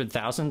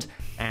 100,000,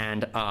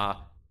 and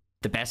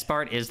the best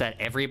part is that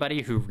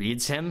everybody who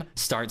reads him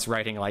starts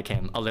writing like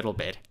him a little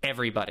bit.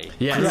 Everybody.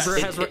 Yes.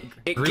 Gruber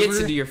It Gruber- gets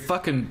into your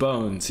fucking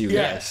bones, you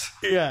guys.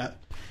 Yeah.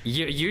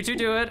 You two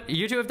do it.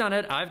 You two have done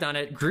it. I've done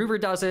it. Gruber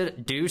does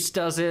it. Deuce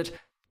does it.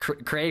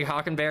 Craig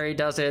Hockenberry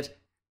does it.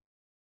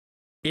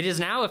 It is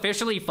now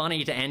officially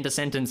funny to end a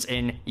sentence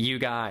in "you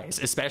guys,"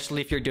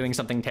 especially if you're doing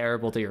something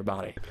terrible to your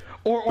body.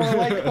 Or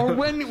like, or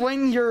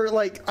when you're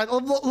like, I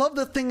love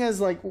the thing is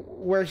like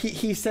where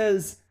he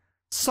says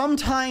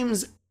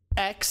sometimes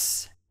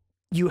X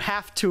you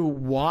have to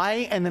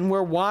Y, and then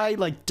where Y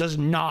like does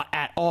not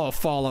at all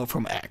follow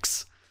from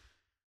X.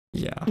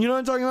 Yeah. You know what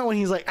I'm talking about? When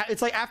he's like,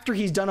 it's like after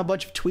he's done a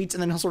bunch of tweets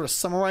and then he'll sort of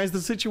summarize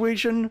the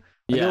situation,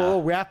 like a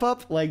little wrap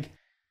up, like,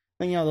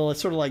 you know, the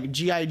sort of like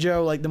G.I.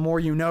 Joe, like the more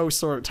you know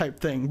sort of type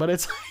thing. But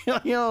it's, you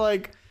know,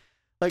 like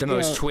the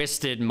most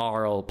twisted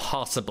moral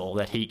possible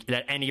that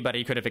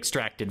anybody could have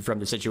extracted from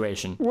the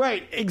situation.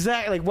 Right,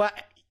 exactly. Like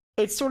what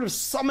it's sort of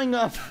summing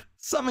up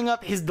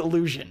his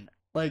delusion.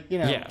 Like, you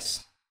know.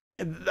 Yes.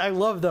 I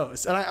love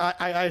those, and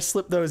I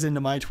slip those into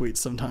my tweets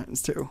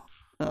sometimes too.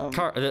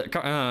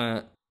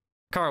 Carl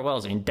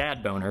Welsing,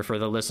 dad boner for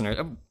the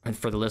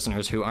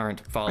listeners who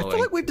aren't following. I feel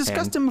like we've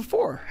discussed him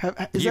before.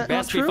 Is you that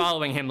best not true? be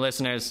following him,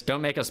 listeners.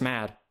 Don't make us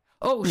mad.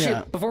 Oh shit!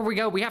 Yeah. Before we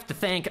go, we have to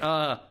thank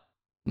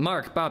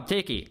Mark Bob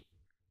Tiki.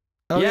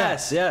 Oh,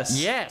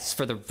 Yes,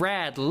 for the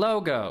rad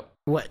logo.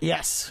 What?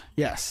 Yes.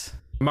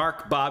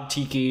 Mark Bob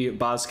Tiki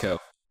Bosco,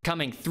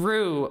 Coming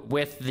through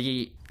with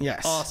the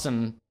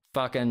awesome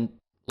fucking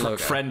logo.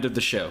 friend of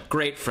the show,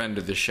 great friend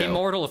of the show,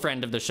 Immortal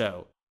friend of the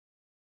show.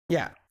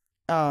 Yeah.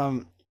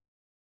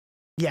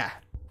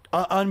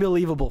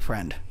 Unbelievable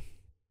friend.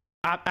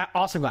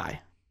 Awesome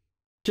guy.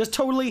 Just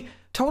totally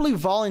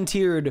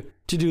volunteered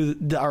to do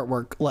the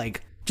artwork,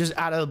 like just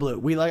out of the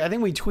blue. I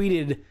think we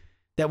tweeted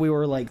that we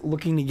were like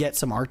looking to get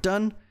some art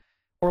done,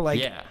 or like,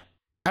 Yeah.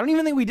 I don't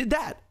even think we did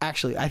that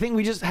actually. I think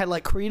we just had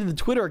like created the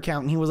Twitter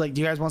account, and he was like,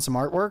 "Do you guys want some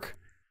artwork?"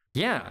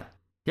 Yeah,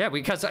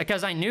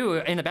 because I knew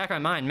in the back of my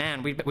mind,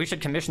 man, we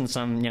should commission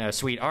some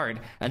sweet art,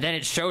 and then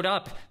it showed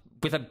up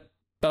with a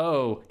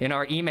bow in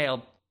our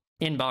email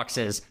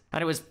inboxes,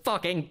 and it was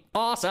fucking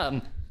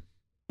awesome.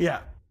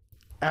 Yeah,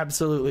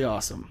 absolutely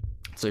awesome.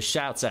 So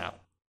shouts out.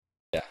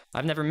 Yeah,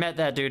 I've never met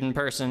that dude in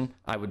person.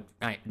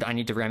 I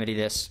need to remedy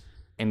this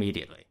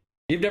immediately.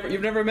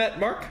 You've never met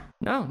Mark?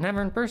 No,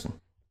 never in person.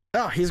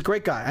 Oh, he's a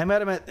great guy. I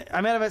met him at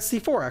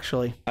C4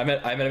 actually. I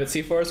met him at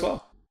C4 as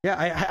well.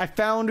 Yeah, I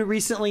found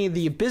recently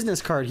the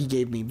business card he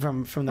gave me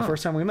from the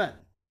first time we met.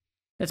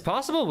 It's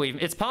possible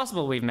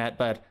we've met,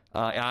 but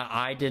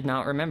I did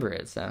not remember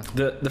it. So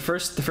the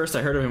first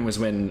I heard of him was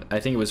when I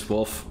think it was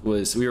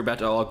we were about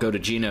to all go to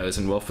Geno's,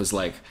 and Wolf was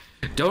like,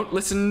 "Don't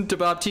listen to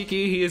Bob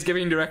Tiki. He is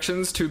giving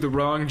directions to the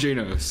wrong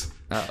Geno's."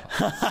 Oh,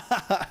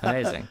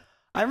 amazing.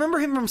 I remember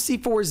him from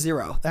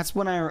C40. That's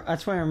when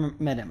I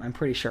met him. I'm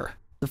pretty sure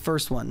the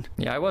first one.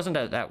 Yeah, I wasn't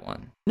at that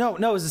one. No,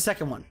 it was the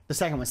second one. The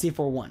second one,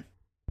 C41.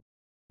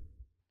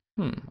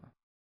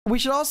 We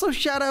should also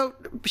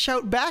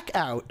shout back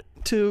out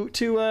to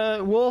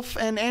Wolf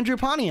and Andrew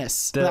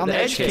Pontius on the the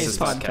Edge Edge Cases Cases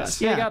podcast.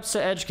 Big ups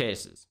to Edge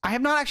Cases. I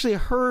have not actually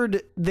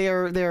heard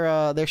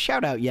their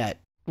shout out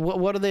yet.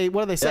 What do they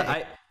say?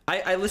 Yeah,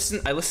 I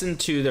listened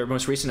to their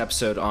most recent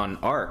episode on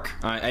Arc,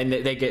 and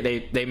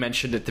they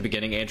mentioned at the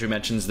beginning. Andrew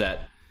mentions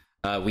that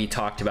we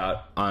talked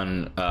about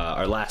on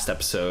our last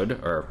episode,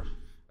 or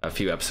a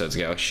few episodes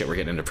ago. Shit, we're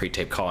getting into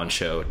pre-tape call-in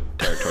show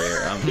territory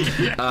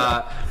here.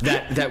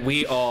 That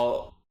we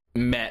all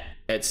met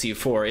at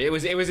C4. It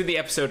was in the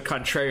episode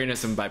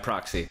Contrarianism by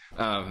Proxy.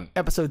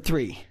 Episode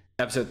 3.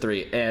 Episode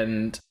 3,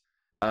 and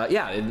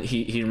and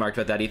he remarked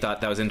about that. He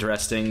thought that was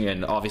interesting,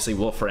 and obviously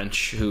Wolf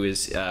French, who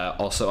is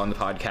also on the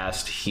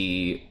podcast,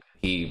 he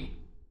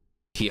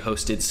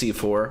hosted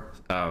C4.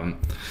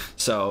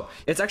 So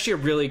it's actually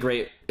a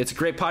great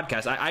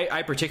podcast.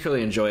 I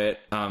particularly enjoy it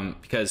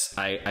because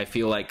I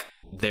feel like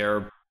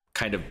they're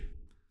kind of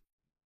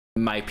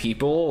my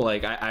people.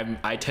 Like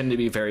I tend to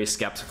be very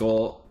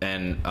skeptical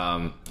and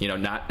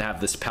not have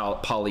this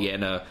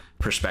Pollyanna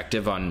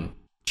perspective on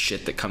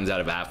shit that comes out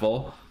of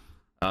Apple.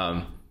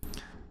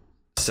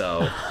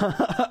 So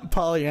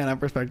Pollyanna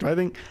perspective. I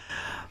think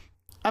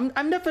I'm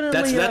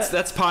definitely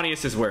that's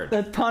Pontius's word.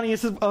 That's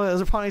Pontius's. Oh,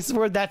 that's Pontius's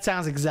word. That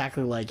sounds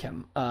exactly like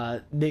him.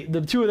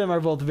 The two of them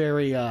are both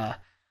very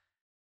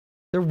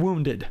they're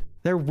wounded.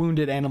 They're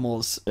wounded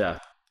animals. Yeah.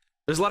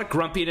 There's a lot of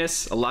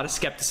grumpiness, a lot of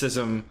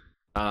skepticism.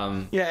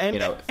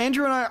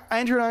 Andrew and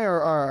I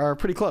are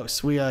pretty close.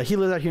 He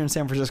lives out here in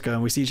San Francisco,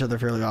 and we see each other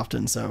fairly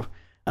often. So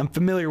I'm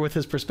familiar with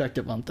his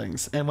perspective on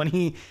things. And when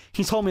he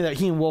told me that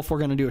he and Wolf were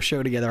going to do a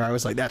show together, I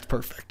was like, that's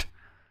perfect.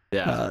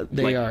 Yeah,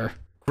 they are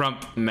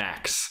Grump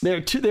Max. There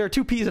are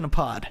two peas in a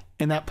pod,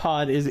 and that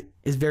pod is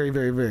very,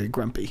 very, very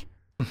grumpy.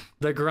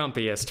 The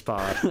grumpiest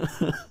pod.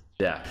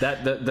 Yeah,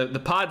 that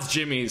the pod's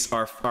jimmies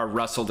are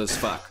rustled as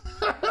fuck.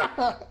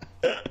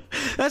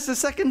 That's the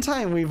second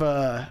time we've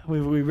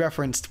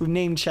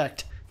name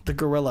checked the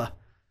gorilla.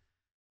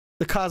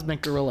 the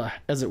cosmic gorilla,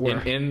 as it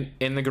were. In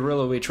the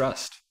gorilla we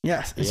trust.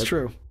 Yes, it's Yep.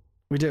 true.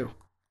 We do.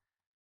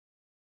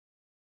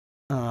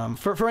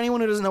 For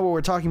anyone who doesn't know what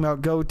we're talking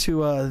about, go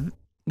to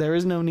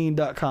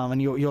thereisnoneed.com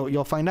and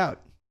you'll find out.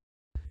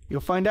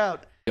 You'll find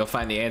out. You'll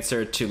find the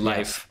answer to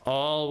life.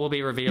 All will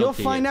be revealed. You'll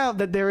to find you. out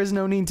that there is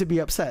no need to be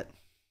upset.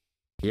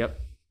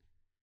 Yep.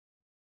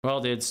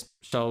 Well, dudes,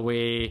 shall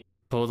we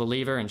pull the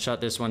lever and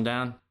shut this one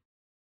down?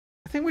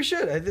 I think we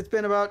should. It's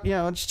been about,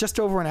 it's just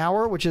over an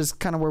hour, which is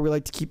kind of where we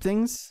like to keep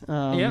things.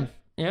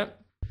 Yep.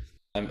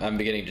 I'm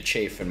beginning to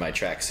chafe in my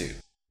tracksuit.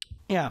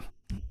 Yeah.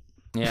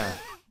 Yeah.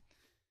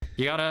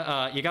 You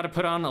gotta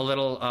put on a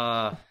little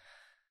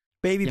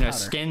Baby powder.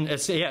 skin.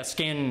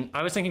 Skin.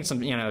 I was thinking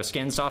some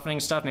skin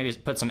softening stuff. Maybe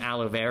put some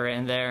aloe vera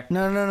in there.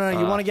 No.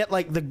 You want to get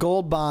like the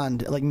Gold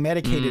Bond, like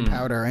medicated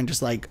powder, and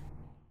just like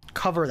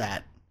cover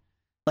that.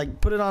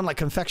 Like put it on like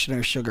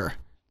confectioner's sugar.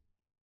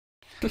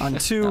 On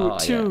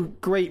two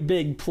great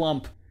big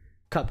plump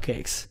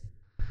cupcakes.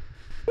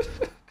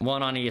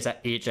 One on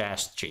each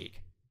ass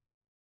cheek.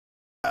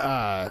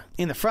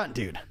 In the front,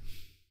 dude.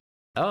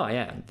 Oh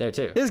yeah, there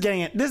too. This is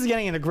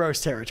getting into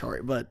gross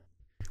territory, but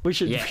we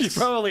should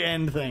probably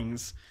end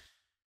things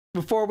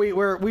before we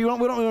don't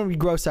want to be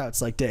gross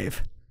outs like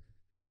Dave.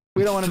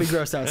 We don't want to be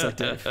gross outs like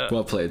Dave.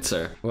 Well played,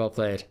 sir. Well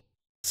played.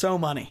 So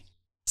money.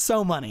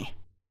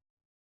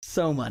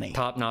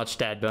 Top-notch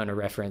dad boner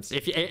reference.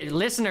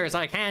 Listeners,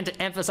 I can't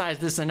emphasize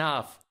this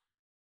enough.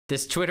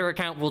 This Twitter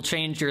account will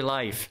change your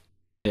life.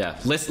 Yeah,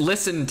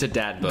 listen to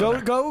Dad Boner.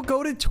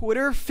 Go to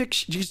Twitter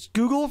fiction. Just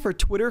Google for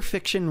Twitter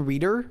fiction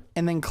reader,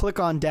 and then click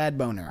on Dad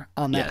Boner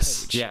on that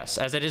page. Yes,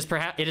 as it is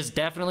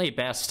definitely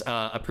best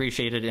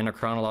appreciated in a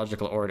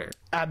chronological order.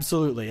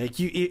 Absolutely, like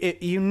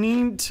you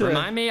need to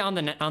remind me on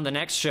the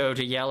next show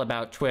to yell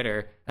about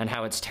Twitter and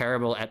how it's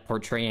terrible at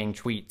portraying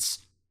tweets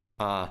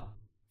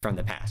from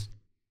the past.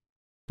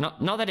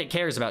 Not that it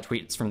cares about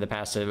tweets from the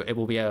past. It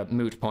will be a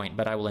moot point,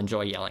 but I will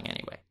enjoy yelling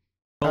anyway.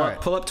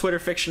 Pull up Twitter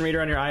Fiction Reader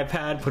on your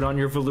iPad, put on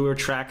your velour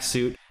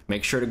tracksuit,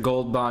 make sure to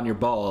gold bond your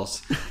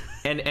balls,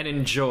 and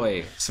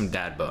enjoy some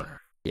Dad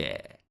Boner.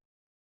 Yeah.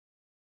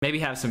 Maybe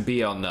have some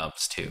BL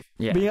nubs too.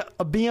 Yeah.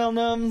 BL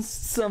nums,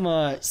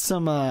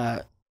 some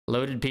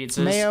loaded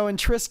pizzas, mayo and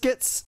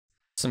Triscuits,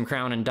 some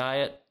Crown and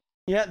Diet.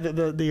 Yeah,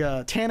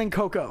 the tan and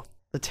cocoa,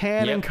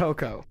 and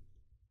cocoa,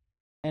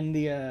 and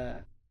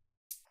the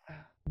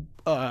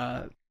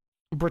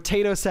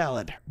potato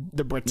salad,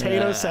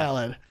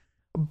 salad.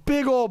 A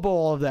big old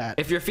bowl of that.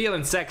 If you're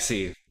feeling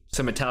sexy,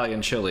 some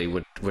Italian chili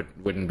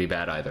wouldn't be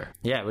bad either.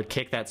 Yeah, it would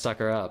kick that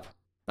sucker up.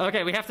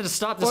 Okay, we have to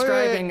stop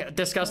describing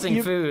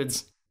disgusting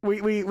foods.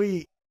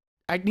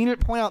 I need to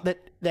point out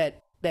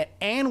that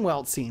Ann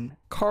Weltzing,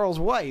 Carl's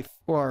wife,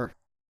 or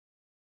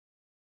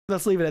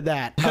let's leave it at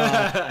that,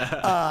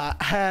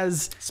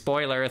 has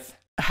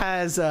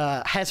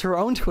her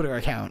own Twitter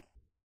account.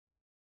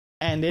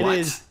 And it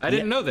is. I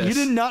didn't know this. You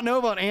did not know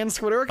about Ann's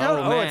Twitter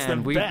account? Oh, man, it's the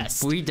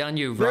best. We done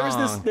you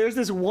wrong. There's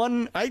this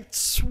one. I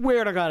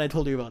swear to God, I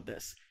told you about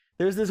this.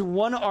 There's this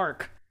one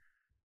arc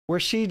where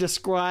she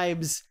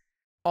describes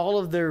all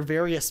of their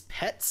various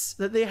pets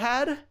that they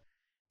had,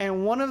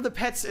 and one of the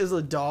pets is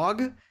a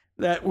dog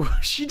that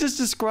she just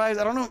describes.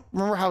 I don't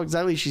remember how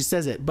exactly she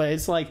says it, but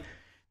it's like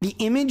the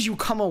image you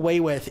come away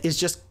with is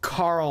just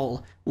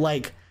Carl,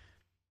 like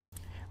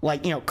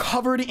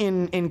covered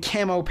in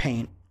camo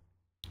paint.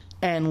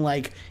 And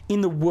like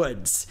in the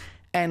woods,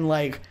 and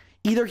like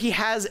either he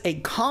has a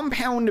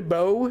compound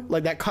bow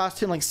like that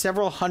cost him like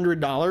several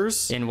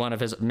 $100s in one of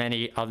his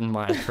many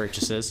unwise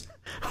purchases,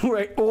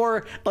 right?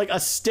 Or like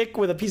a stick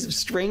with a piece of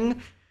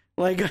string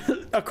like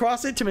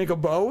across it to make a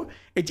bow.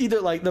 It's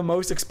either like the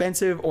most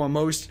expensive or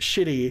most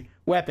shitty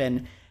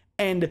weapon,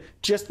 and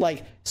just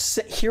like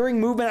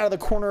hearing movement out of the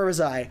corner of his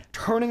eye,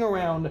 turning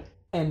around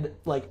and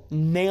like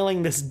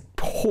nailing this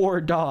poor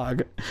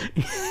dog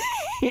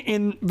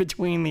in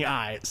between the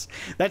eyes.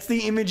 That's the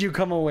image you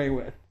come away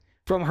with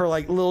from her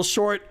like little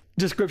short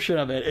description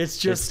of it. It's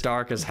just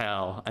dark as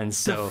hell and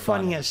so the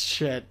funniest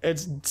shit.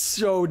 It's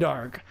so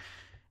dark.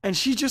 And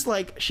she's just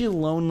like, she's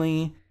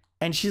lonely,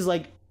 and she's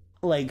like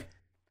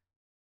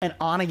an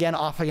on again,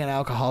 off again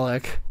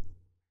alcoholic.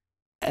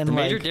 And the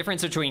major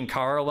difference between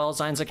Carl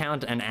Welzine's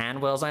account and Ann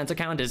Welzine's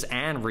account is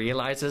Ann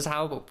realizes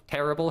how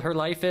terrible her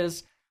life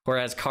is,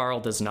 whereas Carl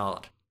does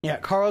not. Yeah,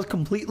 Carl's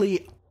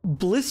completely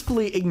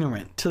blissfully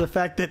ignorant to the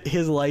fact that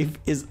his life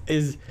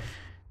is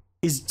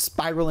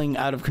spiraling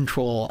out of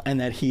control, and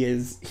that he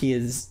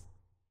is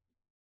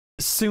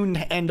soon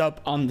to end up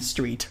on the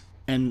street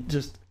and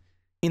just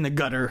in the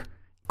gutter,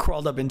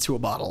 crawled up into a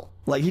bottle.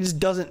 Like he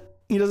doesn't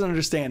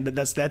understand that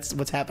that's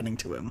what's happening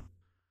to him.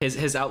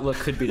 His outlook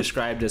could be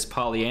described as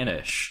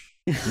Pollyannish.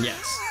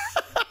 Yes.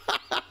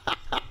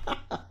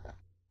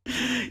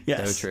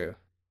 Yes. So true.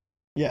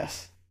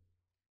 Yes.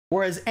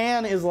 Whereas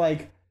Anne is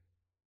like,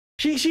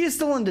 she is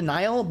still in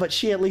denial, but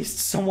she at least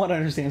somewhat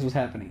understands what's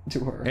happening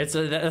to her. It's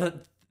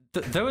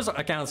those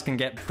accounts can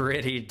get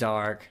pretty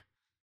dark.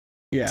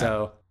 Yeah.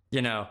 So,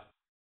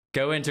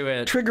 go into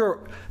it.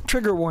 Trigger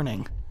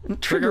warning.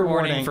 Trigger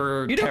warning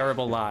for You know-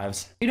 terrible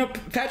lives. You know,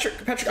 Patrick,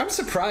 I'm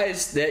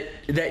surprised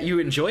that you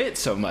enjoy it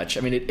so much.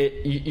 I mean,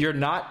 you are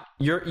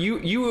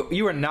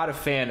not a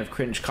fan of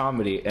cringe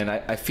comedy, and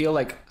I feel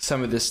like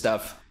some of this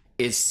stuff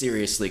is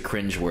seriously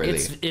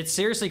cringeworthy. It's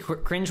seriously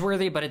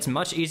cringeworthy, but it's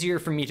much easier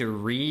for me to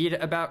read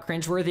about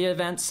cringeworthy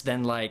events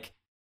than like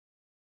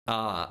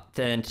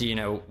than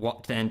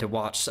to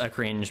watch a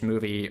cringe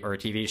movie or a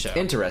TV show.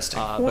 Interesting.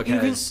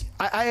 Because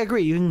I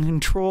agree. You can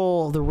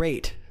control the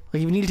rate.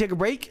 Like if you need to take a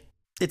break,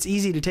 it's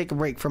easy to take a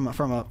break from a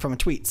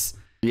tweets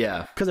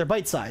Yeah. because they're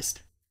bite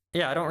sized.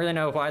 yeah, I don't really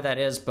know why that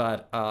is,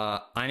 but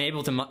I'm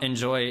able to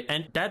enjoy.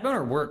 And Dad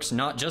Boner works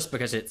not just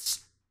because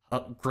it's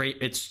great.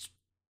 It's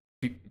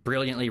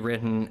brilliantly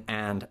written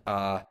and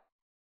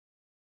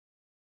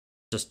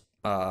just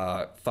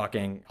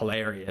fucking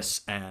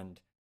hilarious and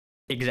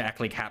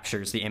exactly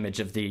captures the image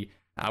of the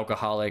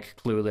alcoholic,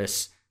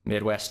 clueless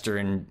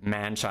Midwestern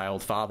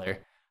man-child father.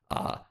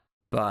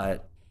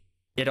 But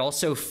it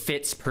also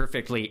fits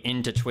perfectly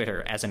into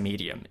Twitter as a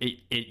medium.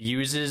 It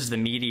uses the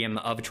medium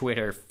of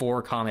Twitter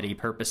for comedy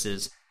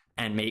purposes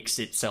and makes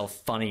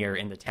itself funnier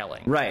in the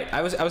telling. Right.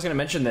 I was going to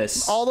mention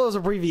this. All those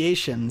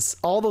abbreviations,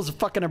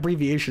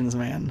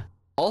 man.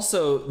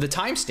 Also, the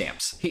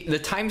timestamps. The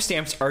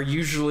timestamps are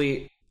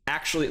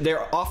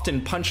they're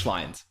often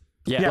punchlines.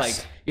 Yeah.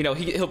 Like,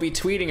 he'll be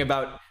tweeting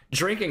about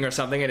drinking or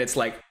something, and it's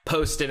like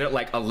posted at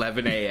like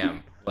 11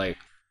 a.m. Like,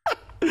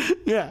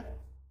 Yeah.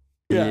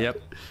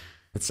 Yep.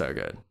 It's so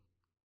good.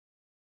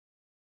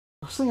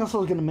 There's something else I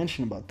was going to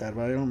mention about that,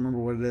 but I don't remember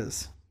what it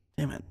is.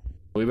 Damn it.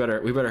 we better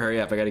hurry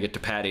up. I got to get to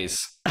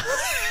Patty's.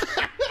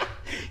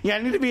 Yeah,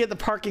 I need to be at the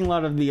parking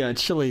lot of the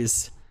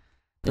Chili's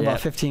in about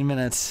 15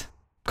 minutes.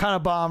 Kind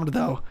of bombed,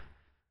 though.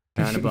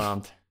 Kind of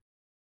bummed.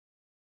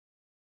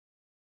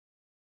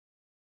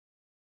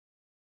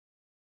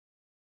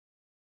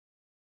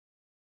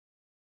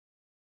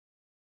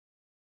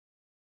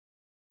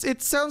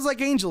 It sounds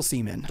like angel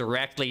semen.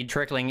 Directly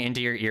trickling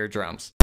into your eardrums.